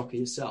involved in soccer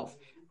yourself.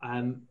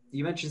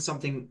 You mentioned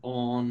something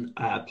on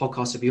a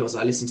podcast of yours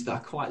I listened to that I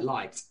quite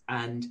liked.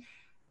 And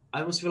I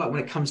almost feel like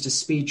when it comes to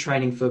speed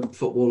training for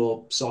football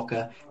or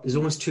soccer, there's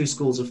almost two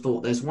schools of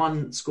thought. There's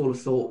one school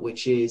of thought,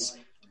 which is,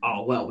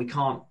 oh, well, we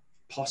can't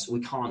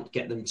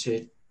get them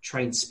to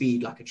train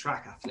speed like a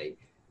track athlete.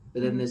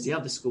 But then there's the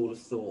other school of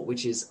thought,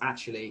 which is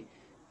actually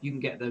you can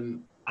get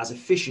them as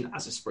efficient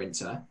as a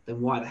sprinter, then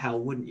why the hell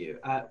wouldn't you?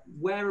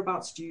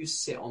 Whereabouts do you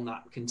sit on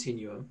that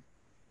continuum?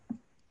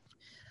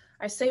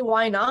 I say,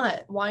 why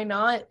not? Why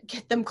not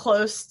get them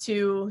close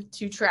to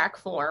track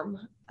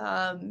form?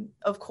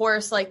 Of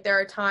course, like there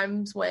are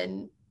times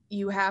when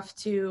you have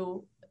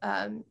to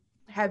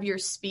have your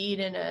speed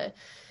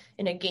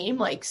in a game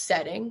like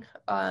setting,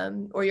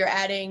 or you're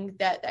adding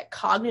that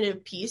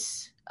cognitive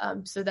piece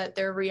so that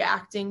they're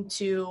reacting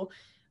to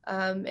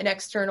an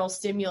external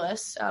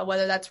stimulus,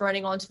 whether that's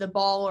running onto the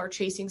ball or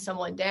chasing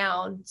someone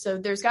down. So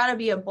there's got to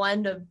be a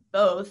blend of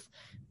both.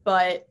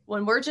 But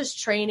when we're just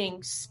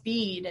training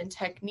speed and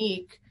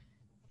technique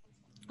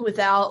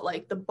without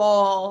like the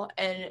ball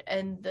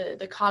and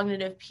the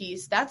cognitive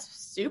piece, that's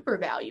super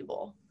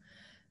valuable,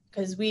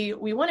 because we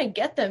want to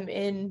get them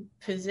in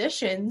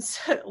positions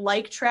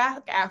like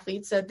track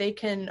athletes that they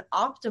can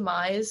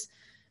optimize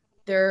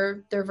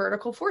their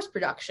vertical force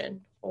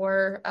production,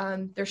 or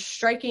they're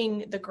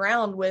striking the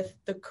ground with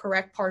the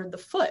correct part of the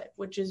foot,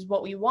 which is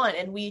what we want.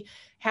 And we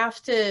have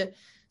to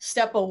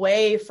step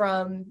away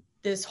from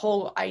this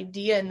whole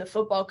idea in the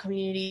football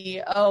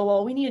community, oh,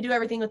 well, we need to do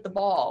everything with the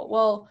ball.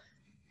 Well,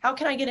 how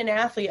can I get an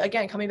athlete,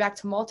 again, coming back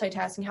to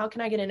multitasking, how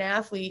can I get an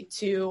athlete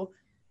to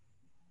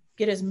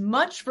get as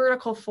much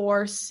vertical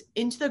force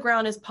into the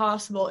ground as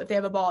possible if they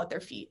have a ball at their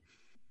feet?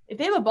 If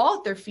they have a ball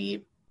at their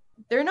feet,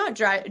 they're not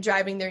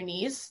driving their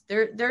knees.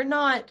 They're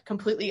not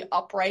completely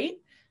upright.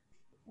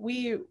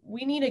 We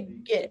need to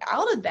get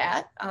out of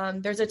that.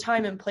 There's a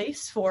time and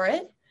place for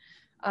it.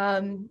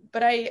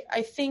 But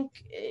I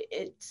think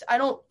I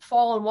don't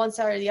fall on one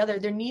side or the other.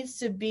 There needs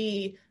to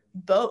be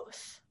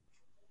both,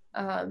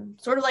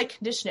 sort of like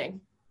conditioning.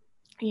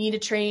 You need to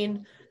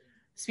train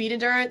speed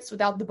endurance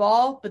without the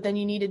ball, but then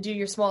you need to do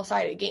your small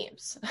sided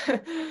games.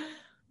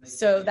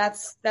 So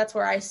that's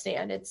where I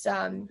stand. It's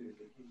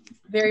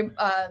very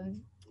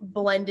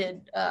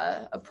blended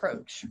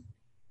approach.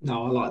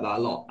 No, I like that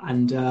a lot.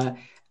 And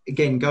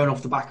again, going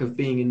off the back of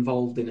being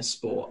involved in a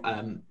sport,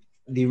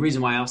 the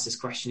reason why I asked this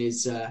question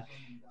is a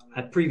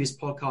previous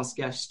podcast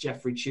guest,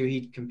 Jeffrey Chu,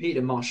 he competed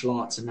in martial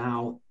arts and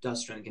now does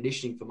strength and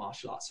conditioning for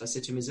martial arts. So I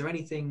said to him, is there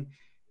anything,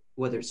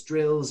 whether it's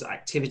drills,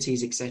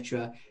 activities,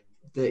 etc.,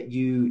 that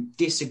you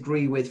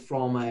disagree with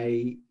from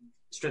a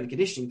strength and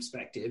conditioning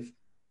perspective,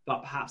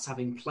 but perhaps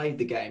having played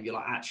the game, you're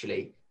like,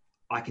 actually,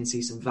 I can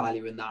see some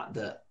value in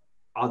that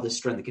other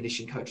strength and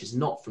conditioning coaches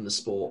not from the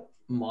sport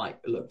might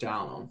look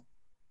down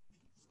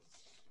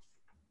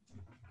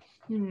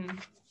on?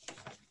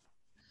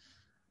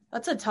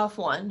 That's a tough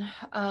one.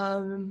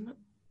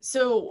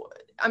 So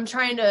I'm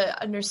trying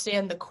to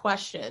understand the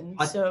question.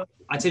 I tell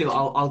you what,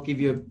 I'll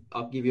give you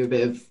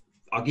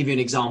an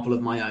example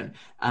of my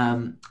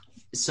own.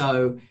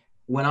 So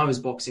when I was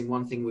boxing,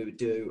 one thing we would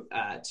do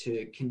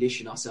to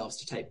condition ourselves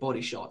to take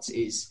body shots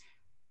is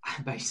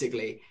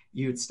basically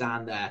you would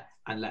stand there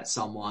and let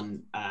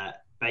someone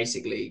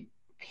basically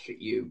hit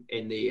you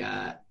in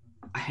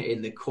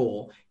the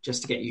core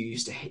just to get you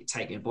used to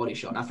taking a body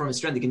shot. Now, from a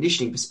strength and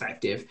conditioning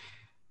perspective,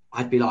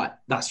 I'd be like,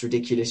 that's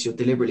ridiculous. You're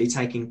deliberately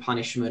taking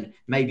punishment.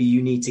 Maybe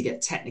you need to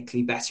get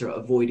technically better at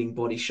avoiding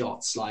body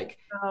shots. Like,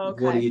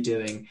 What are you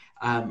doing?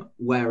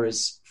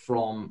 Whereas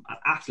from an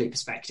athlete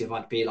perspective,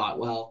 I'd be like,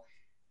 well,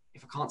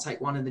 if I can't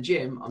take one in the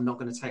gym, I'm not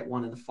going to take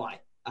one in the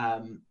fight.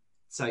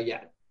 So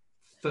yeah,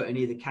 foot in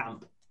either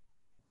camp.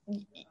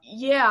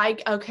 Yeah.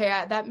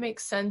 That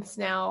makes sense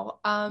now.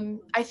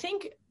 I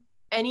think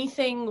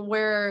anything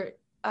where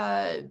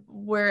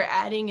we're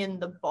adding in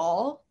the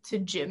ball to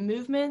gym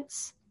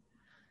movements,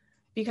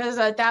 because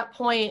at that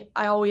point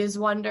I always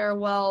wonder,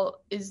 well,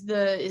 is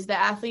the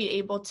athlete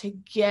able to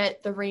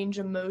get the range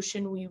of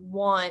motion we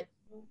want,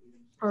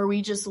 or are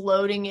we just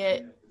loading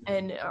it,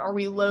 and are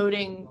we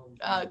loading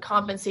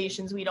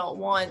compensations we don't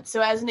want?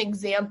 So as an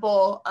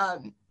example,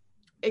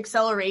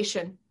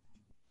 acceleration,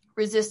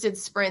 resisted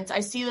sprints. I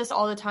see this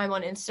all the time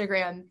on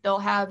Instagram. They'll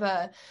have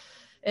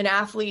an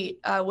athlete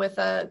with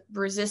a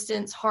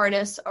resistance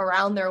harness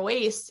around their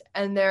waist,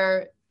 and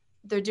they're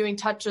doing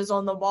touches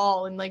on the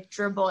ball and like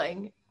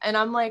dribbling. And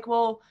I'm like,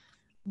 well,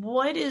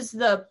 what is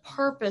the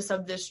purpose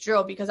of this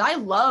drill? Because I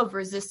love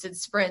resisted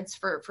sprints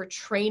for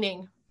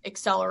training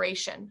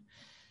acceleration.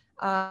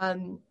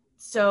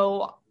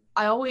 So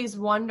I always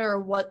wonder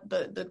what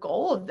the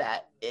goal of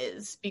that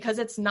is, because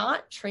it's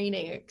not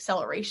training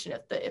acceleration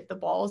if the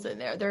ball's in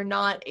there. They're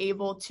not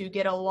able to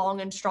get a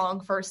long and strong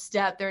first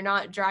step. They're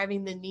not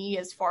driving the knee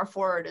as far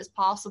forward as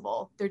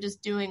possible. They're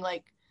just doing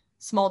like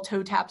small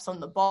toe taps on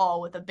the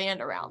ball with a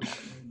band around them.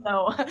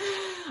 So,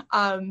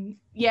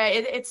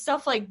 it's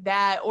stuff like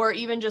that, or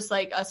even just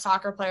like a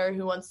soccer player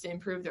who wants to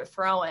improve their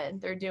throw-in.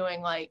 They're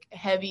doing like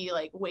heavy,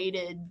 like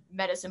weighted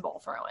medicine ball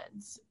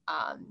throw-ins.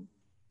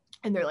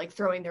 And they're like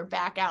throwing their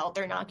back out.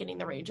 They're not getting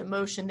the range of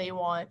motion they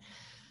want.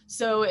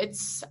 So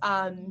it's,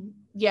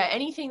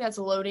 anything that's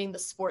loading the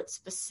sport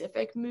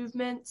specific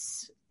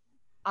movements,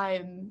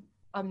 I'm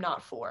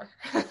not for.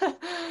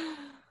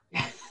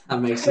 That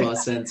makes a lot of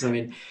sense. I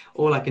mean,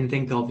 all I can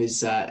think of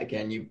is,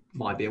 again, you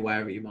might be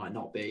aware of it, you might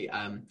not be.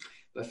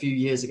 But a few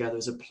years ago, there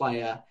was a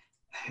player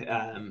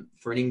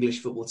for an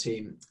English football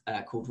team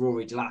called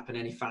Rory Delap, and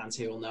any fans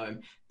here will know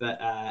him.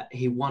 But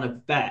he won a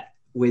bet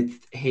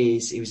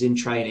he was in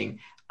training,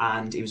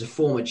 and he was a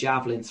former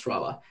javelin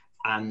thrower,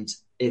 and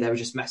they were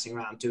just messing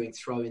around doing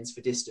throw-ins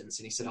for distance.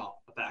 And he said, I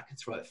bet I can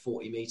throw it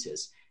 40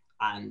 meters.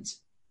 And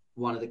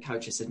one of the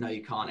coaches said, no,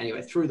 you can't.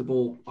 Anyway, threw the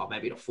ball, well,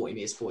 maybe not 40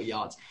 meters, 40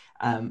 yards,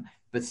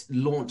 but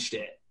launched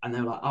it And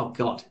they were like, oh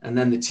God. And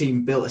then the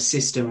team built a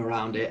system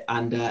around it.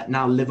 And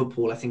now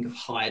Liverpool, I think, have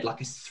hired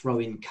like a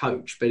throw-in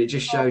coach. But it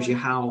just shows you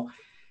how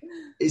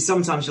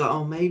sometimes you're like,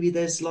 oh, maybe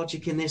there's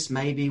logic in this.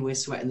 Maybe we're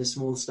sweating the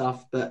small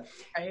stuff. But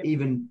Right.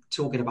 even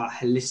talking about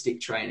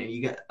holistic training,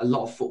 you get a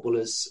lot of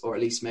footballers, or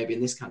at least maybe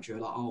in this country, are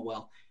like, oh,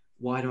 well,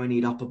 why do I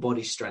need upper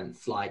body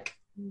strength? Like,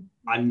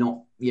 I'm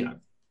not,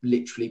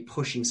 literally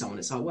pushing someone.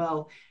 It's like,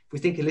 well, if we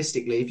think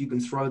holistically, if you can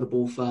throw the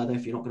ball further,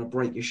 if you're not going to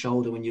break your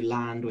shoulder when you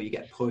land or you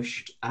get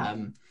pushed,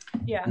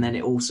 Yeah. and then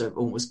it also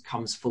almost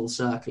comes full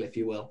circle, if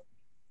you will.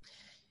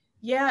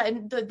 Yeah,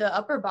 and the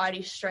upper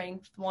body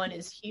strength one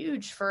is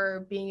huge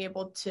for being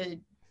able to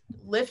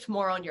lift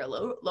more on your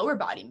lower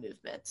body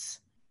movements.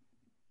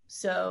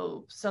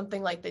 So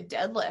something like the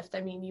deadlift,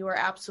 I mean, you are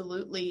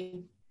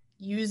absolutely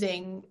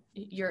using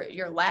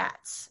your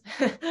lats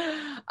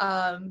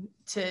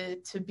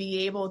to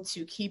be able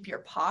to keep your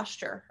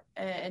posture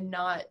and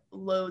not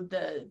load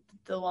the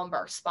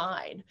lumbar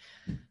spine.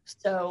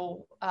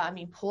 So, I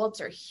mean, pull-ups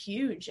are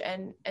huge,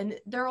 and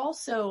they're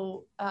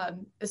also,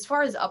 as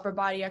far as upper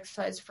body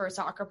exercise for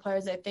soccer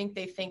players, I think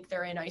they think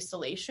they're in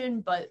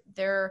isolation, but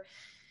they're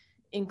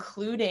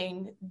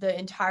including the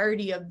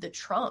entirety of the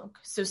trunk.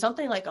 So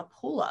something like a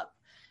pull-up,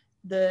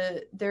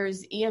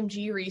 there's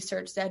EMG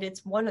research that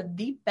it's one of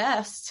the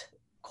best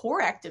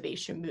core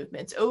activation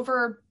movements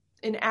over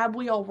an ab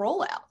wheel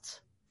rollout.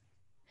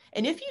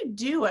 And if you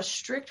do a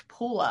strict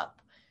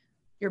pull-up,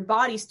 your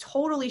body's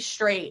totally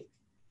straight,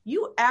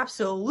 you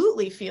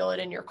absolutely feel it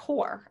in your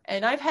core.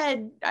 And I've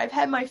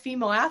had my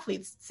female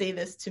athletes say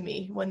this to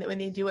me when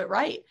they do it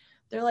right.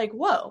 They're like,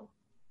 whoa,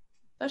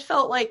 that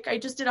felt like I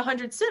just did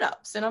 100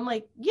 sit-ups. And I'm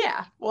like,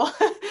 yeah, well,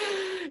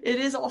 it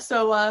is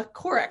also a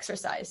core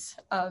exercise.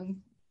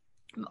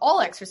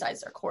 All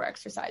exercises are core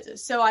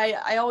exercises. So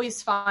I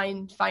always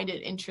find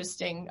it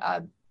interesting.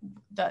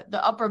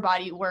 The upper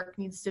body work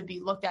needs to be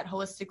looked at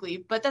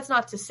holistically, but that's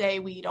not to say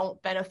we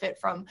don't benefit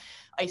from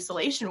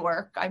isolation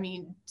work. I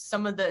mean,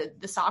 some of the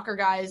soccer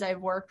guys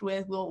I've worked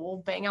with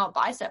will bang out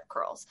bicep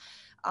curls,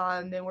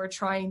 and we're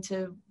trying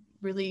to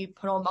really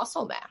put on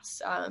muscle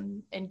mass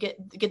and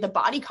get the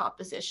body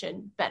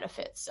composition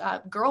benefits.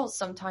 Girls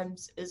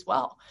sometimes as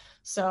well.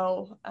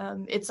 So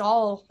it's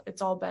all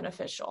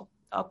beneficial,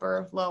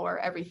 upper, lower,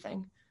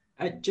 everything.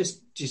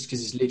 Just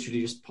because it's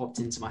literally just popped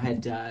into my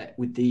head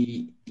with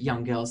the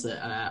young girls that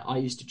I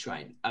used to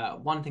train.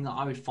 One thing that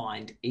I would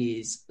find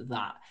is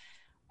that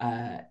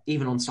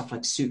even on stuff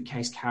like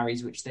suitcase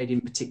carries, which they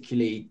didn't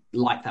particularly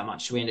like that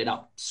much, so we ended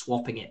up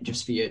swapping it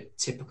just for your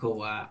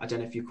typical, I don't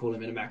know if you call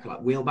them in America,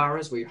 like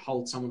wheelbarrows, where you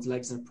hold someone's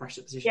legs in a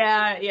pressure position.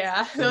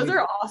 Yeah. So those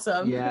are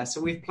awesome. Yeah,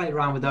 so we've played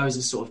around with those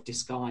as sort of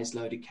disguised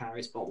loaded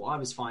carries. But what I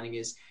was finding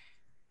is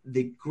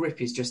the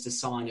grip is just a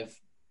sign of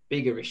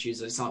bigger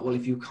issues. It's like, well,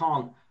 if you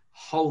can't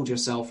hold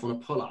yourself on a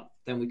pull-up,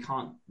 then we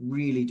can't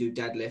really do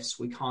deadlifts.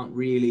 We can't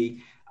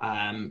really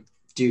can't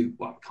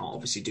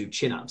obviously do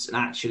chin-ups. And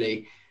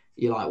actually,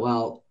 you're like,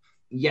 well,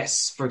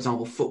 yes, for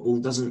example,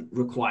 football doesn't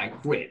require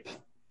grip,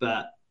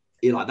 but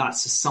you're like,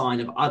 that's a sign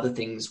of other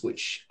things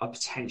which are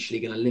potentially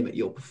going to limit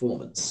your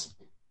performance.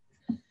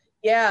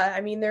 Yeah,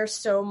 I mean, there's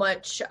so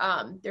much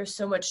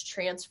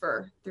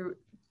transfer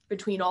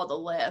between all the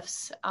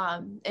lifts,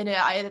 and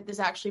this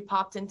actually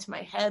popped into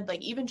my head,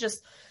 like even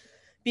just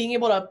being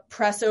able to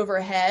press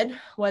overhead,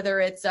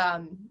 whether it's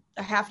a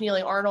half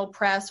kneeling Arnold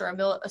press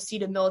or a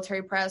seated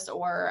military press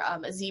or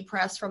a Z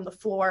press from the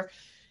floor,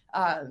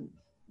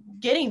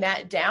 getting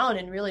that down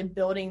and really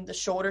building the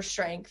shoulder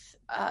strength,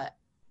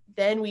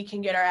 then we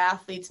can get our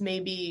athletes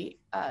maybe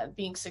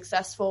being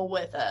successful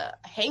with a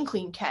hang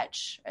clean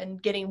catch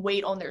and getting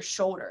weight on their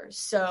shoulders.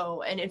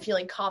 So, and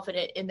feeling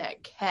confident in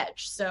that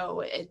catch.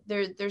 So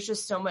there's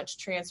just so much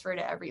transfer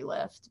to every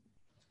lift.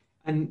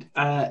 And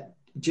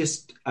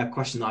just a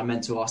question that I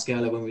meant to ask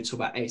earlier when we talk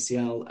about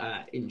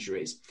ACL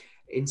injuries,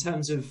 in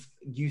terms of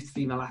youth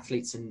female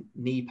athletes and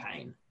knee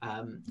pain,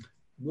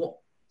 what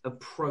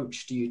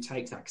approach do you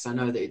take to that? Because I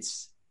know that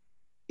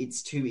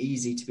it's too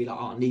easy to be like,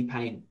 oh, knee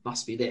pain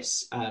must be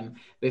this. But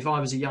if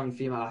I was a young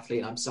female athlete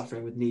and I'm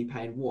suffering with knee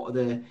pain, what are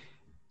the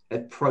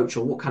approach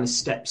or what kind of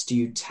steps do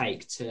you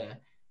take to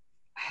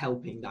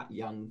helping that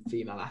young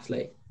female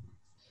athlete?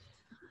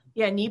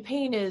 Yeah, knee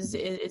pain is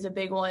a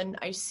big one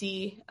I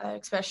see,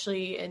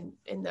 especially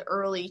in the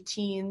early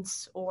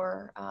teens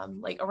or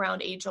like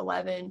around age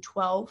 11,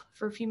 12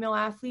 for female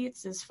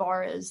athletes, as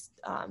far as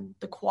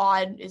the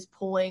quad is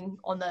pulling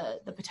on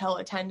the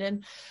patella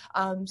tendon.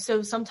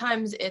 So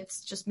sometimes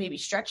it's just maybe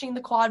stretching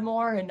the quad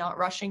more and not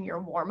rushing your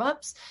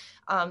warm-ups.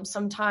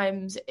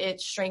 Sometimes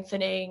it's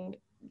strengthening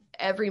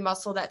every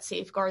muscle that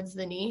safeguards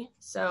the knee.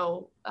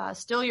 So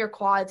still your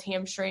quads,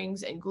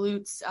 hamstrings, and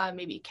glutes,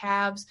 maybe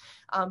calves,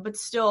 but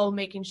still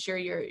making sure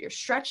you're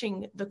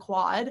stretching the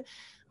quad,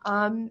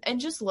 and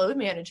just load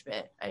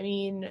management. I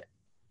mean,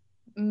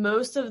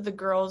 most of the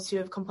girls who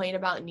have complained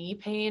about knee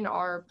pain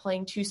are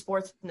playing two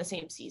sports in the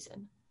same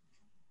season,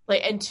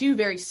 and two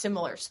very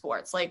similar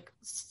sports, like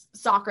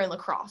soccer and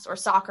lacrosse or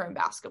soccer and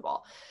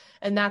basketball.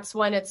 And that's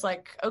when it's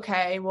like,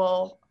 okay,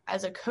 well,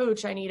 as a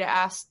coach, I need to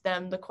ask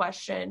them the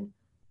question,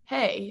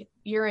 hey,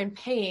 you're in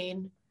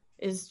pain.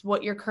 Is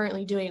what you're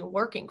currently doing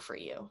working for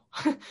you?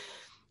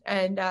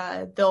 And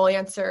they'll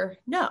answer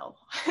no.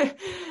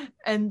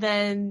 And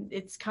then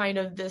it's kind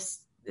of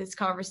this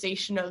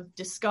conversation of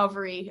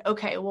discovery.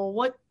 Okay, well,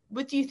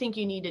 what do you think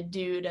you need to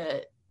do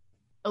to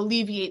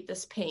alleviate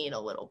this pain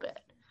a little bit?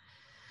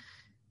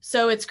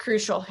 So it's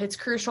crucial. It's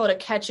crucial to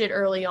catch it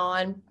early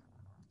on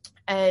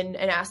and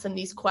ask them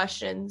these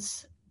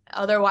questions.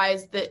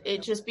 Otherwise,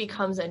 it just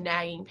becomes a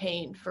nagging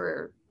pain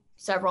for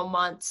several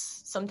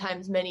months,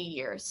 sometimes many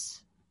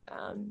years.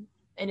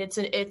 And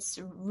it's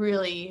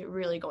really,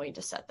 really going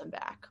to set them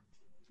back.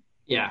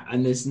 Yeah,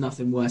 and there's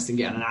nothing worse than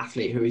getting an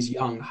athlete who is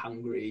young,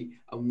 hungry,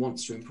 and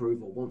wants to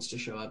improve or wants to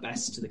show her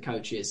best to the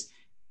coaches,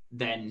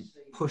 then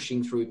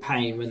pushing through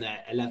pain when they're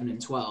 11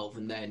 and 12,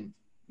 and then,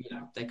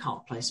 they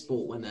can't play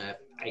sport when they're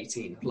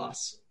 18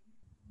 plus.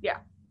 Yeah.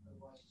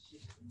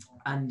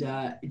 And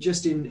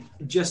just in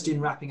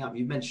wrapping up,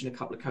 you've mentioned a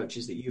couple of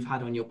coaches that you've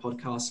had on your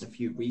podcast and a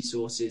few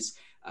resources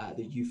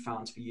that you've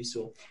found to be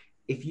useful.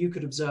 If you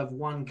could observe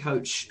one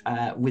coach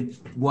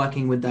with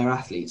working with their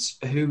athletes,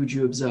 who would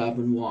you observe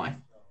and why?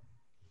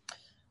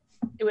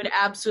 It would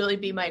absolutely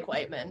be Mike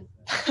Whiteman.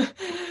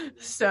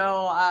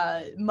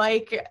 So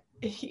Mike,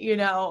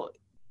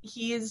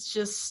 he is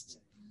just,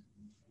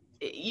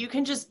 you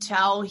can just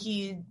tell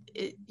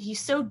he's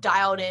so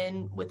dialed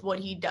in with what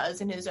he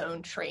does in his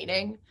own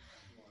training,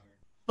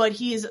 but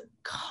he's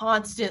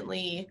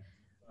constantly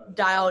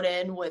dialed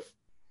in with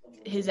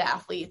his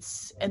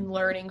athletes and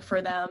learning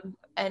for them.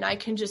 And I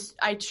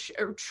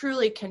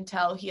truly can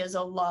tell he has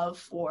a love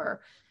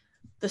for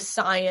the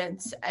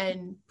science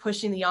and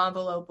pushing the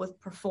envelope with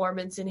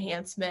performance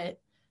enhancement.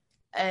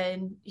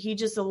 And he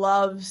just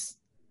loves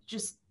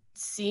just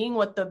seeing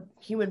what the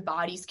human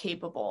body's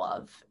capable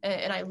of.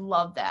 And I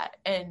love that.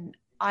 And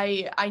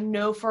I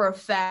know for a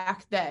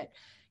fact that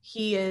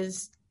he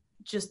is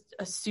just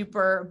a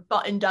super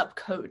buttoned up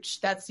coach.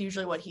 That's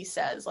usually what he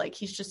says. Like,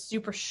 he's just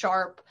super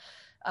sharp.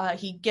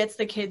 He gets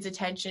the kids'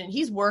 attention.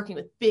 He's working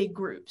with big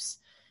groups,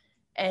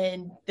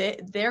 and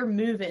they're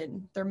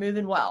moving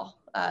well.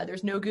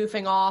 There's no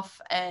goofing off.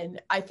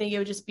 And I think it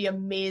would just be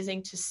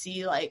amazing to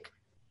see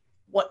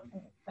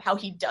how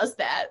he does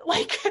that.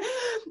 Like,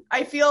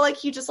 I feel like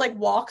he just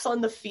walks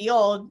on the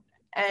field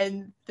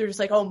and they're just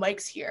like, oh,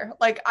 Mike's here.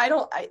 Like,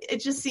 it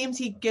just seems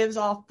he gives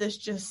off this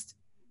just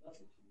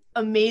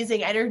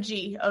amazing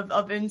energy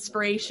of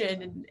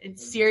inspiration and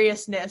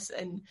seriousness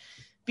and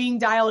being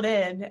dialed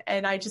in.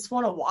 And I just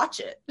want to watch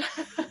it.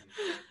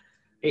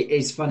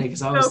 It's funny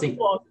because I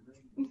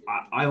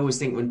always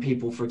think when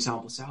people, for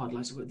example, say, oh, I'd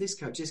like to work with this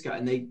coach,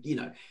 and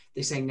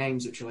they say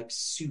names which are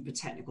super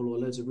technical or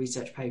loads of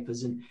research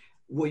papers. And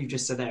what you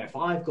just said there, if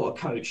I've got a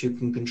coach who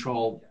can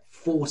control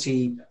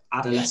 40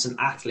 adolescent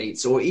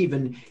athletes, or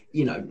even,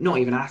 not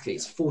even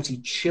athletes, 40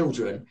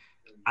 children,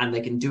 and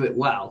they can do it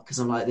well, because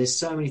I'm like, there's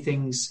so many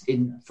things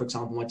in, for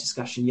example, my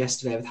discussion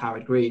yesterday with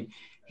Howard Green,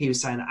 he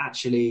was saying that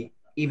actually,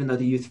 even though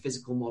the youth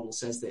physical model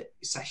says that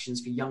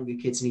sessions for younger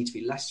kids need to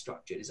be less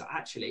structured, is that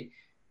actually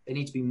they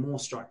need to be more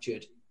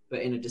structured,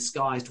 but in a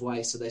disguised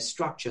way. So there's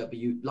structure, but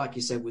you, like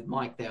you said with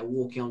Mike there,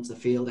 walking onto the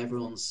field,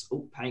 everyone's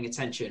paying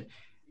attention.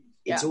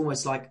 It's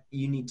almost like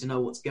you need to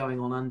know what's going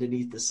on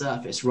underneath the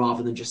surface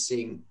rather than just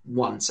seeing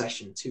one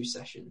session, two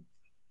session.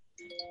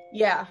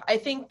 Yeah, I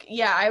think,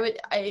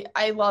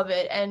 I love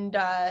it. And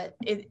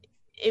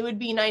it would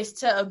be nice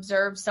to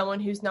observe someone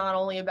who's not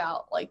only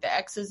about the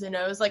X's and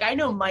O's. I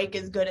know Mike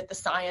is good at the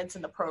science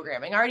and the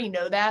programming. I already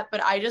know that,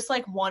 but I just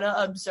want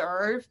to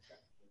observe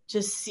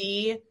to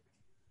see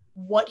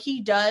what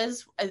he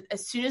does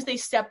as soon as they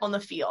step on the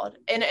field.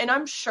 And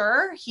I'm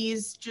sure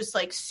he's just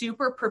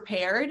super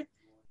prepared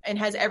and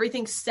has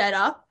everything set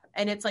up,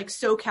 and it's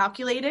so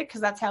calculated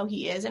because that's how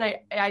he is. And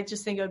I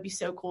just think it would be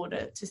so cool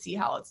to see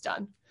how it's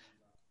done.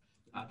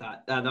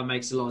 That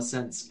makes a lot of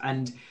sense.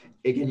 And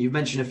again, you've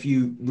mentioned a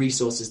few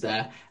resources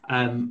there.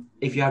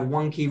 If you had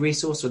one key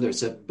resource, whether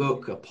it's a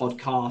book, a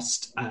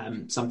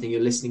podcast, something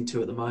you're listening to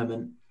at the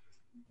moment.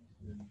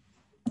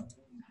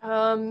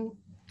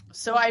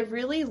 So I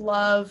really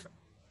love,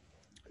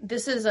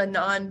 this is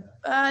a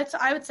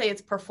I would say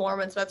it's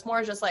performance, but it's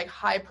more just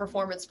high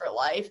performance for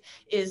life,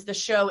 is the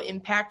show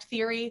Impact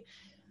Theory.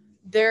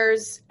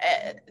 There's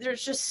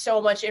just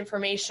so much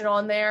information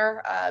on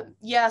there.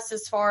 Yes,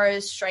 as far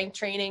as strength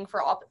training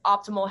for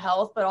optimal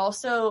health, but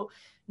also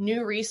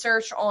new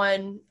research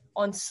on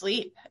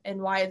sleep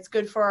and why it's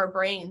good for our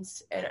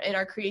brains and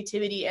our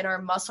creativity and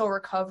our muscle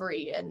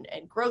recovery and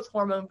growth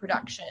hormone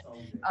production,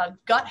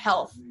 gut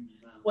health,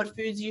 what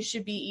foods you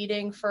should be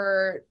eating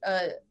for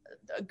a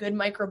good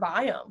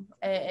microbiome,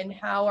 and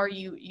how are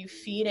you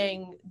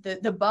feeding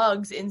the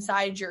bugs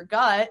inside your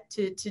gut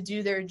to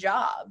do their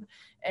job.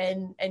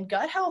 And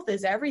gut health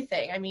is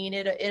everything. I mean,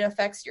 it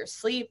affects your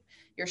sleep,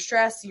 your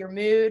stress, your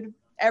mood,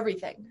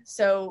 everything.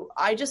 So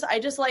I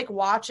just like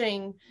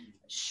watching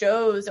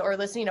shows or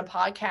listening to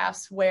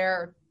podcasts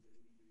where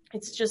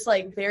it's just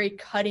very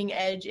cutting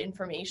edge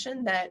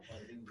information that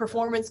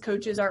performance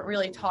coaches aren't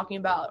really talking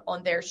about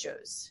on their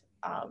shows.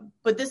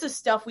 But this is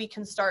stuff we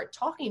can start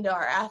talking to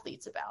our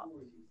athletes about.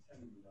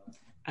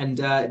 And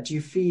do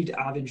you feed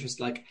out of interest,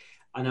 like,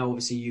 I know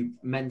obviously you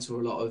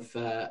mentor a lot of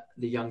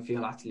the young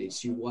female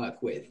athletes you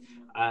work with.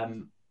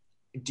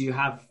 Do you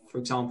have, for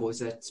example, is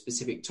there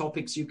specific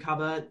topics you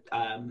cover,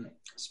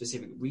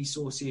 specific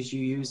resources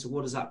you use?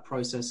 What does that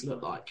process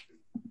look like?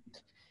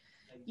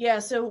 Yeah,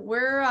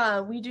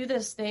 so we do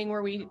this thing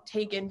where we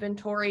take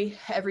inventory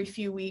every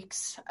few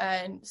weeks.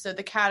 And so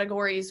the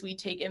categories we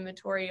take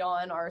inventory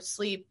on are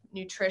sleep,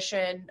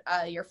 nutrition,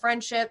 your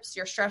friendships,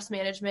 your stress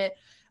management,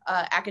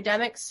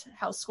 academics,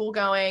 how's school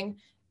going,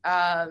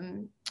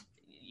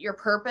 your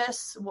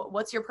purpose.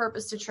 What's your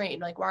purpose to train?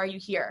 Like, why are you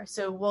here?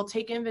 So we'll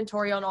take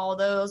inventory on all of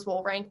those.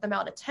 We'll rank them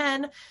out of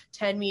 10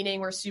 meaning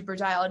we're super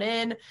dialed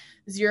in,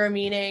 0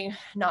 meaning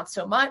not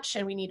so much,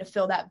 and we need to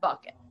fill that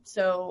bucket.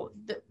 So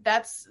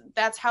that's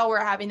how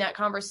we're having that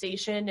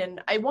conversation.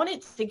 And I want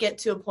it to get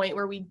to a point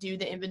where we do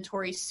the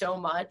inventory so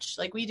much,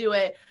 like we do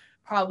it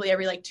probably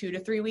every like 2 to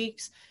 3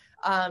 weeks.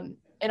 And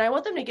I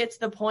want them to get to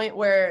the point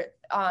where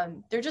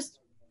they're just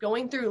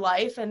going through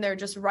life and they're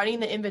just running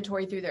the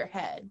inventory through their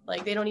head.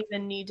 Like they don't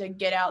even need to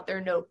get out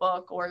their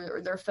notebook or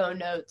their phone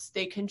notes.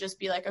 They can just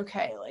be like,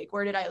 okay, like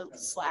where did I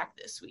slack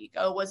this week?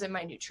 Oh, was it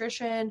my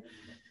nutrition?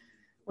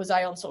 Was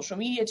I on social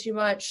media too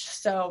much?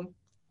 So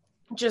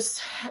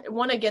just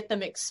want to get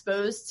them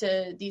exposed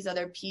to these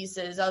other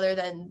pieces other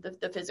than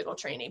the physical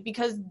training,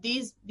 because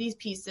these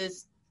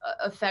pieces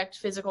affect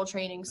physical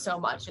training so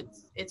much.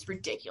 It's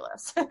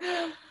ridiculous.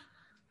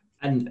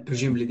 And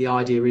presumably the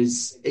idea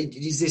is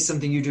this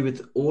something you do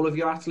with all of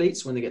your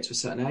athletes when they get to a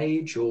certain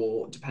age,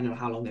 or depending on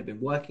how long they've been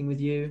working with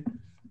you?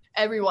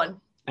 Everyone.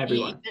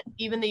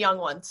 Even the young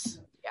ones.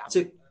 Yeah.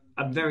 So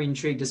I'm very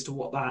intrigued as to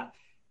what that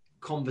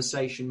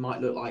conversation might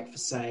look like for,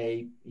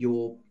 say,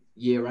 your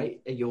year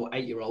 8, your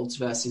 8-year-olds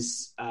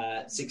versus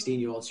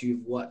 16-year-olds who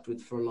you've worked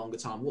with for a longer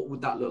time. What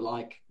would that look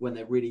like when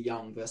they're really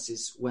young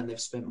versus when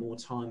they've spent more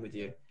time with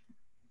you?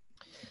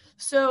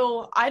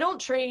 So I don't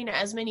train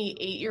as many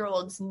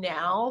 8-year-olds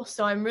now.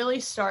 So I'm really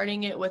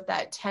starting it with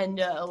that 10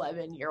 to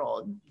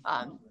 11-year-old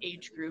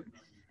age group.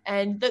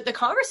 And the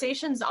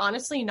conversation's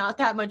honestly not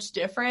that much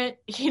different.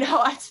 You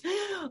know,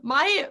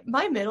 my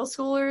middle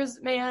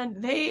schoolers,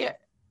 man, they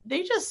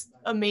just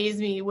amaze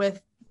me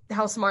with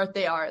how smart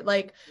they are.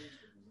 Like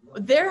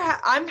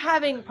I'm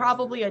having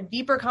probably a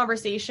deeper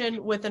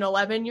conversation with an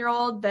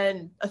 11-year-old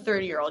than a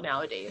 30-year-old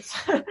nowadays.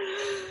 And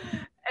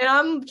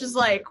I'm just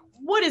like,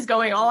 what is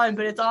going on?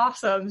 But it's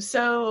awesome.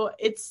 So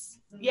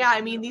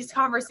these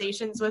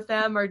conversations with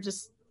them are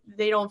just,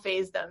 they don't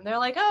faze them. They're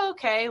like, oh,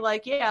 okay.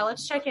 Like, yeah,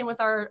 let's check in with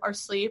our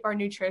sleep, our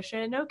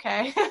nutrition.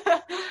 Okay.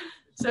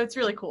 So it's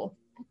really cool.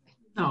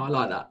 No, I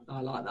like that.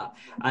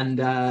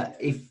 And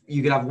if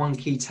you could have one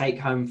key take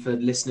home for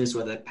listeners,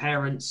 whether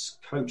parents,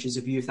 coaches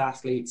of youth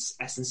athletes,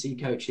 S&C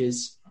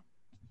coaches.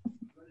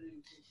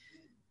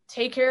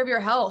 Take care of your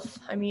health.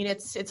 I mean,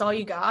 it's all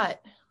you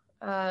got.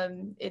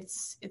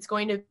 It's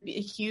going to be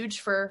huge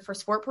for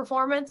sport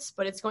performance,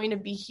 but it's going to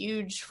be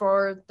huge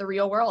for the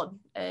real world.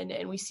 And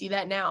we see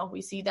that now.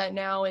 We see that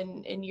now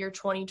in year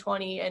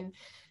 2020. And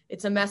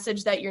it's a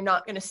message that you're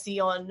not going to see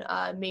on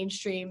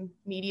mainstream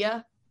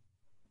media.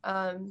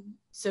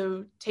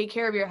 So take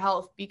care of your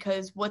health,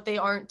 because what they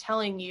aren't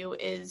telling you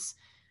is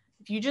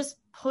if you just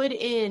put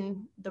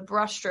in the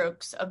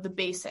brushstrokes of the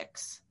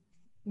basics,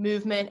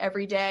 movement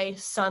every day,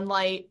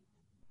 sunlight,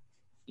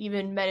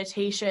 even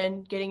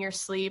meditation, getting your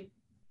sleep,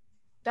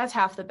 that's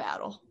half the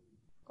battle.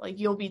 Like,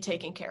 you'll be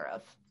taken care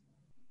of.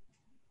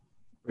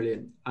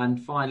 Brilliant.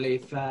 And finally,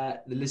 if the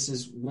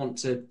listeners want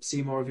to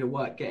see more of your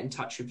work, get in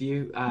touch with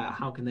you,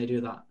 how can they do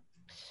that?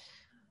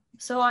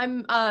 So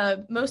I'm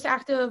most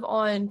active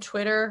on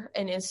Twitter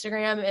and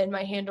Instagram, and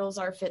my handles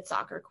are Fit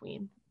Soccer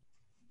Queen.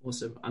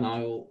 Awesome. And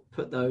I will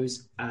put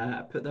those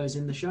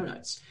in the show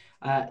notes.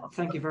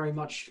 Thank you very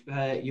much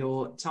for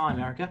your time,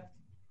 Erica.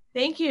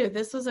 Thank you.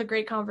 This was a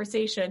great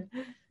conversation.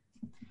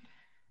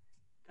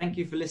 Thank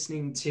you for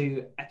listening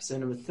to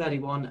episode number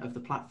 31 of the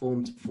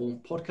Platform to Perform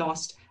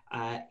podcast.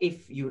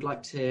 If you would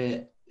like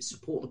to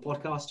support the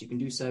podcast, you can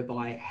do so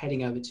by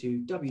heading over to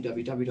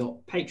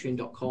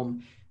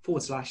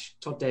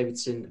www.patreon.com/Todd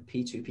Davidson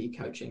P2P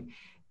Coaching.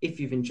 If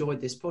you've enjoyed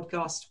this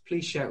podcast,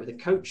 please share it with a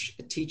coach,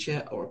 a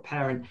teacher, or a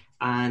parent.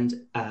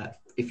 And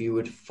if you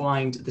would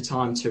find the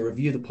time to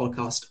review the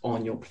podcast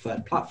on your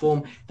preferred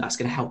platform, that's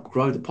going to help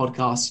grow the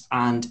podcast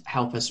and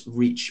help us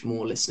reach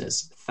more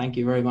listeners. Thank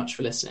you very much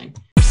for listening.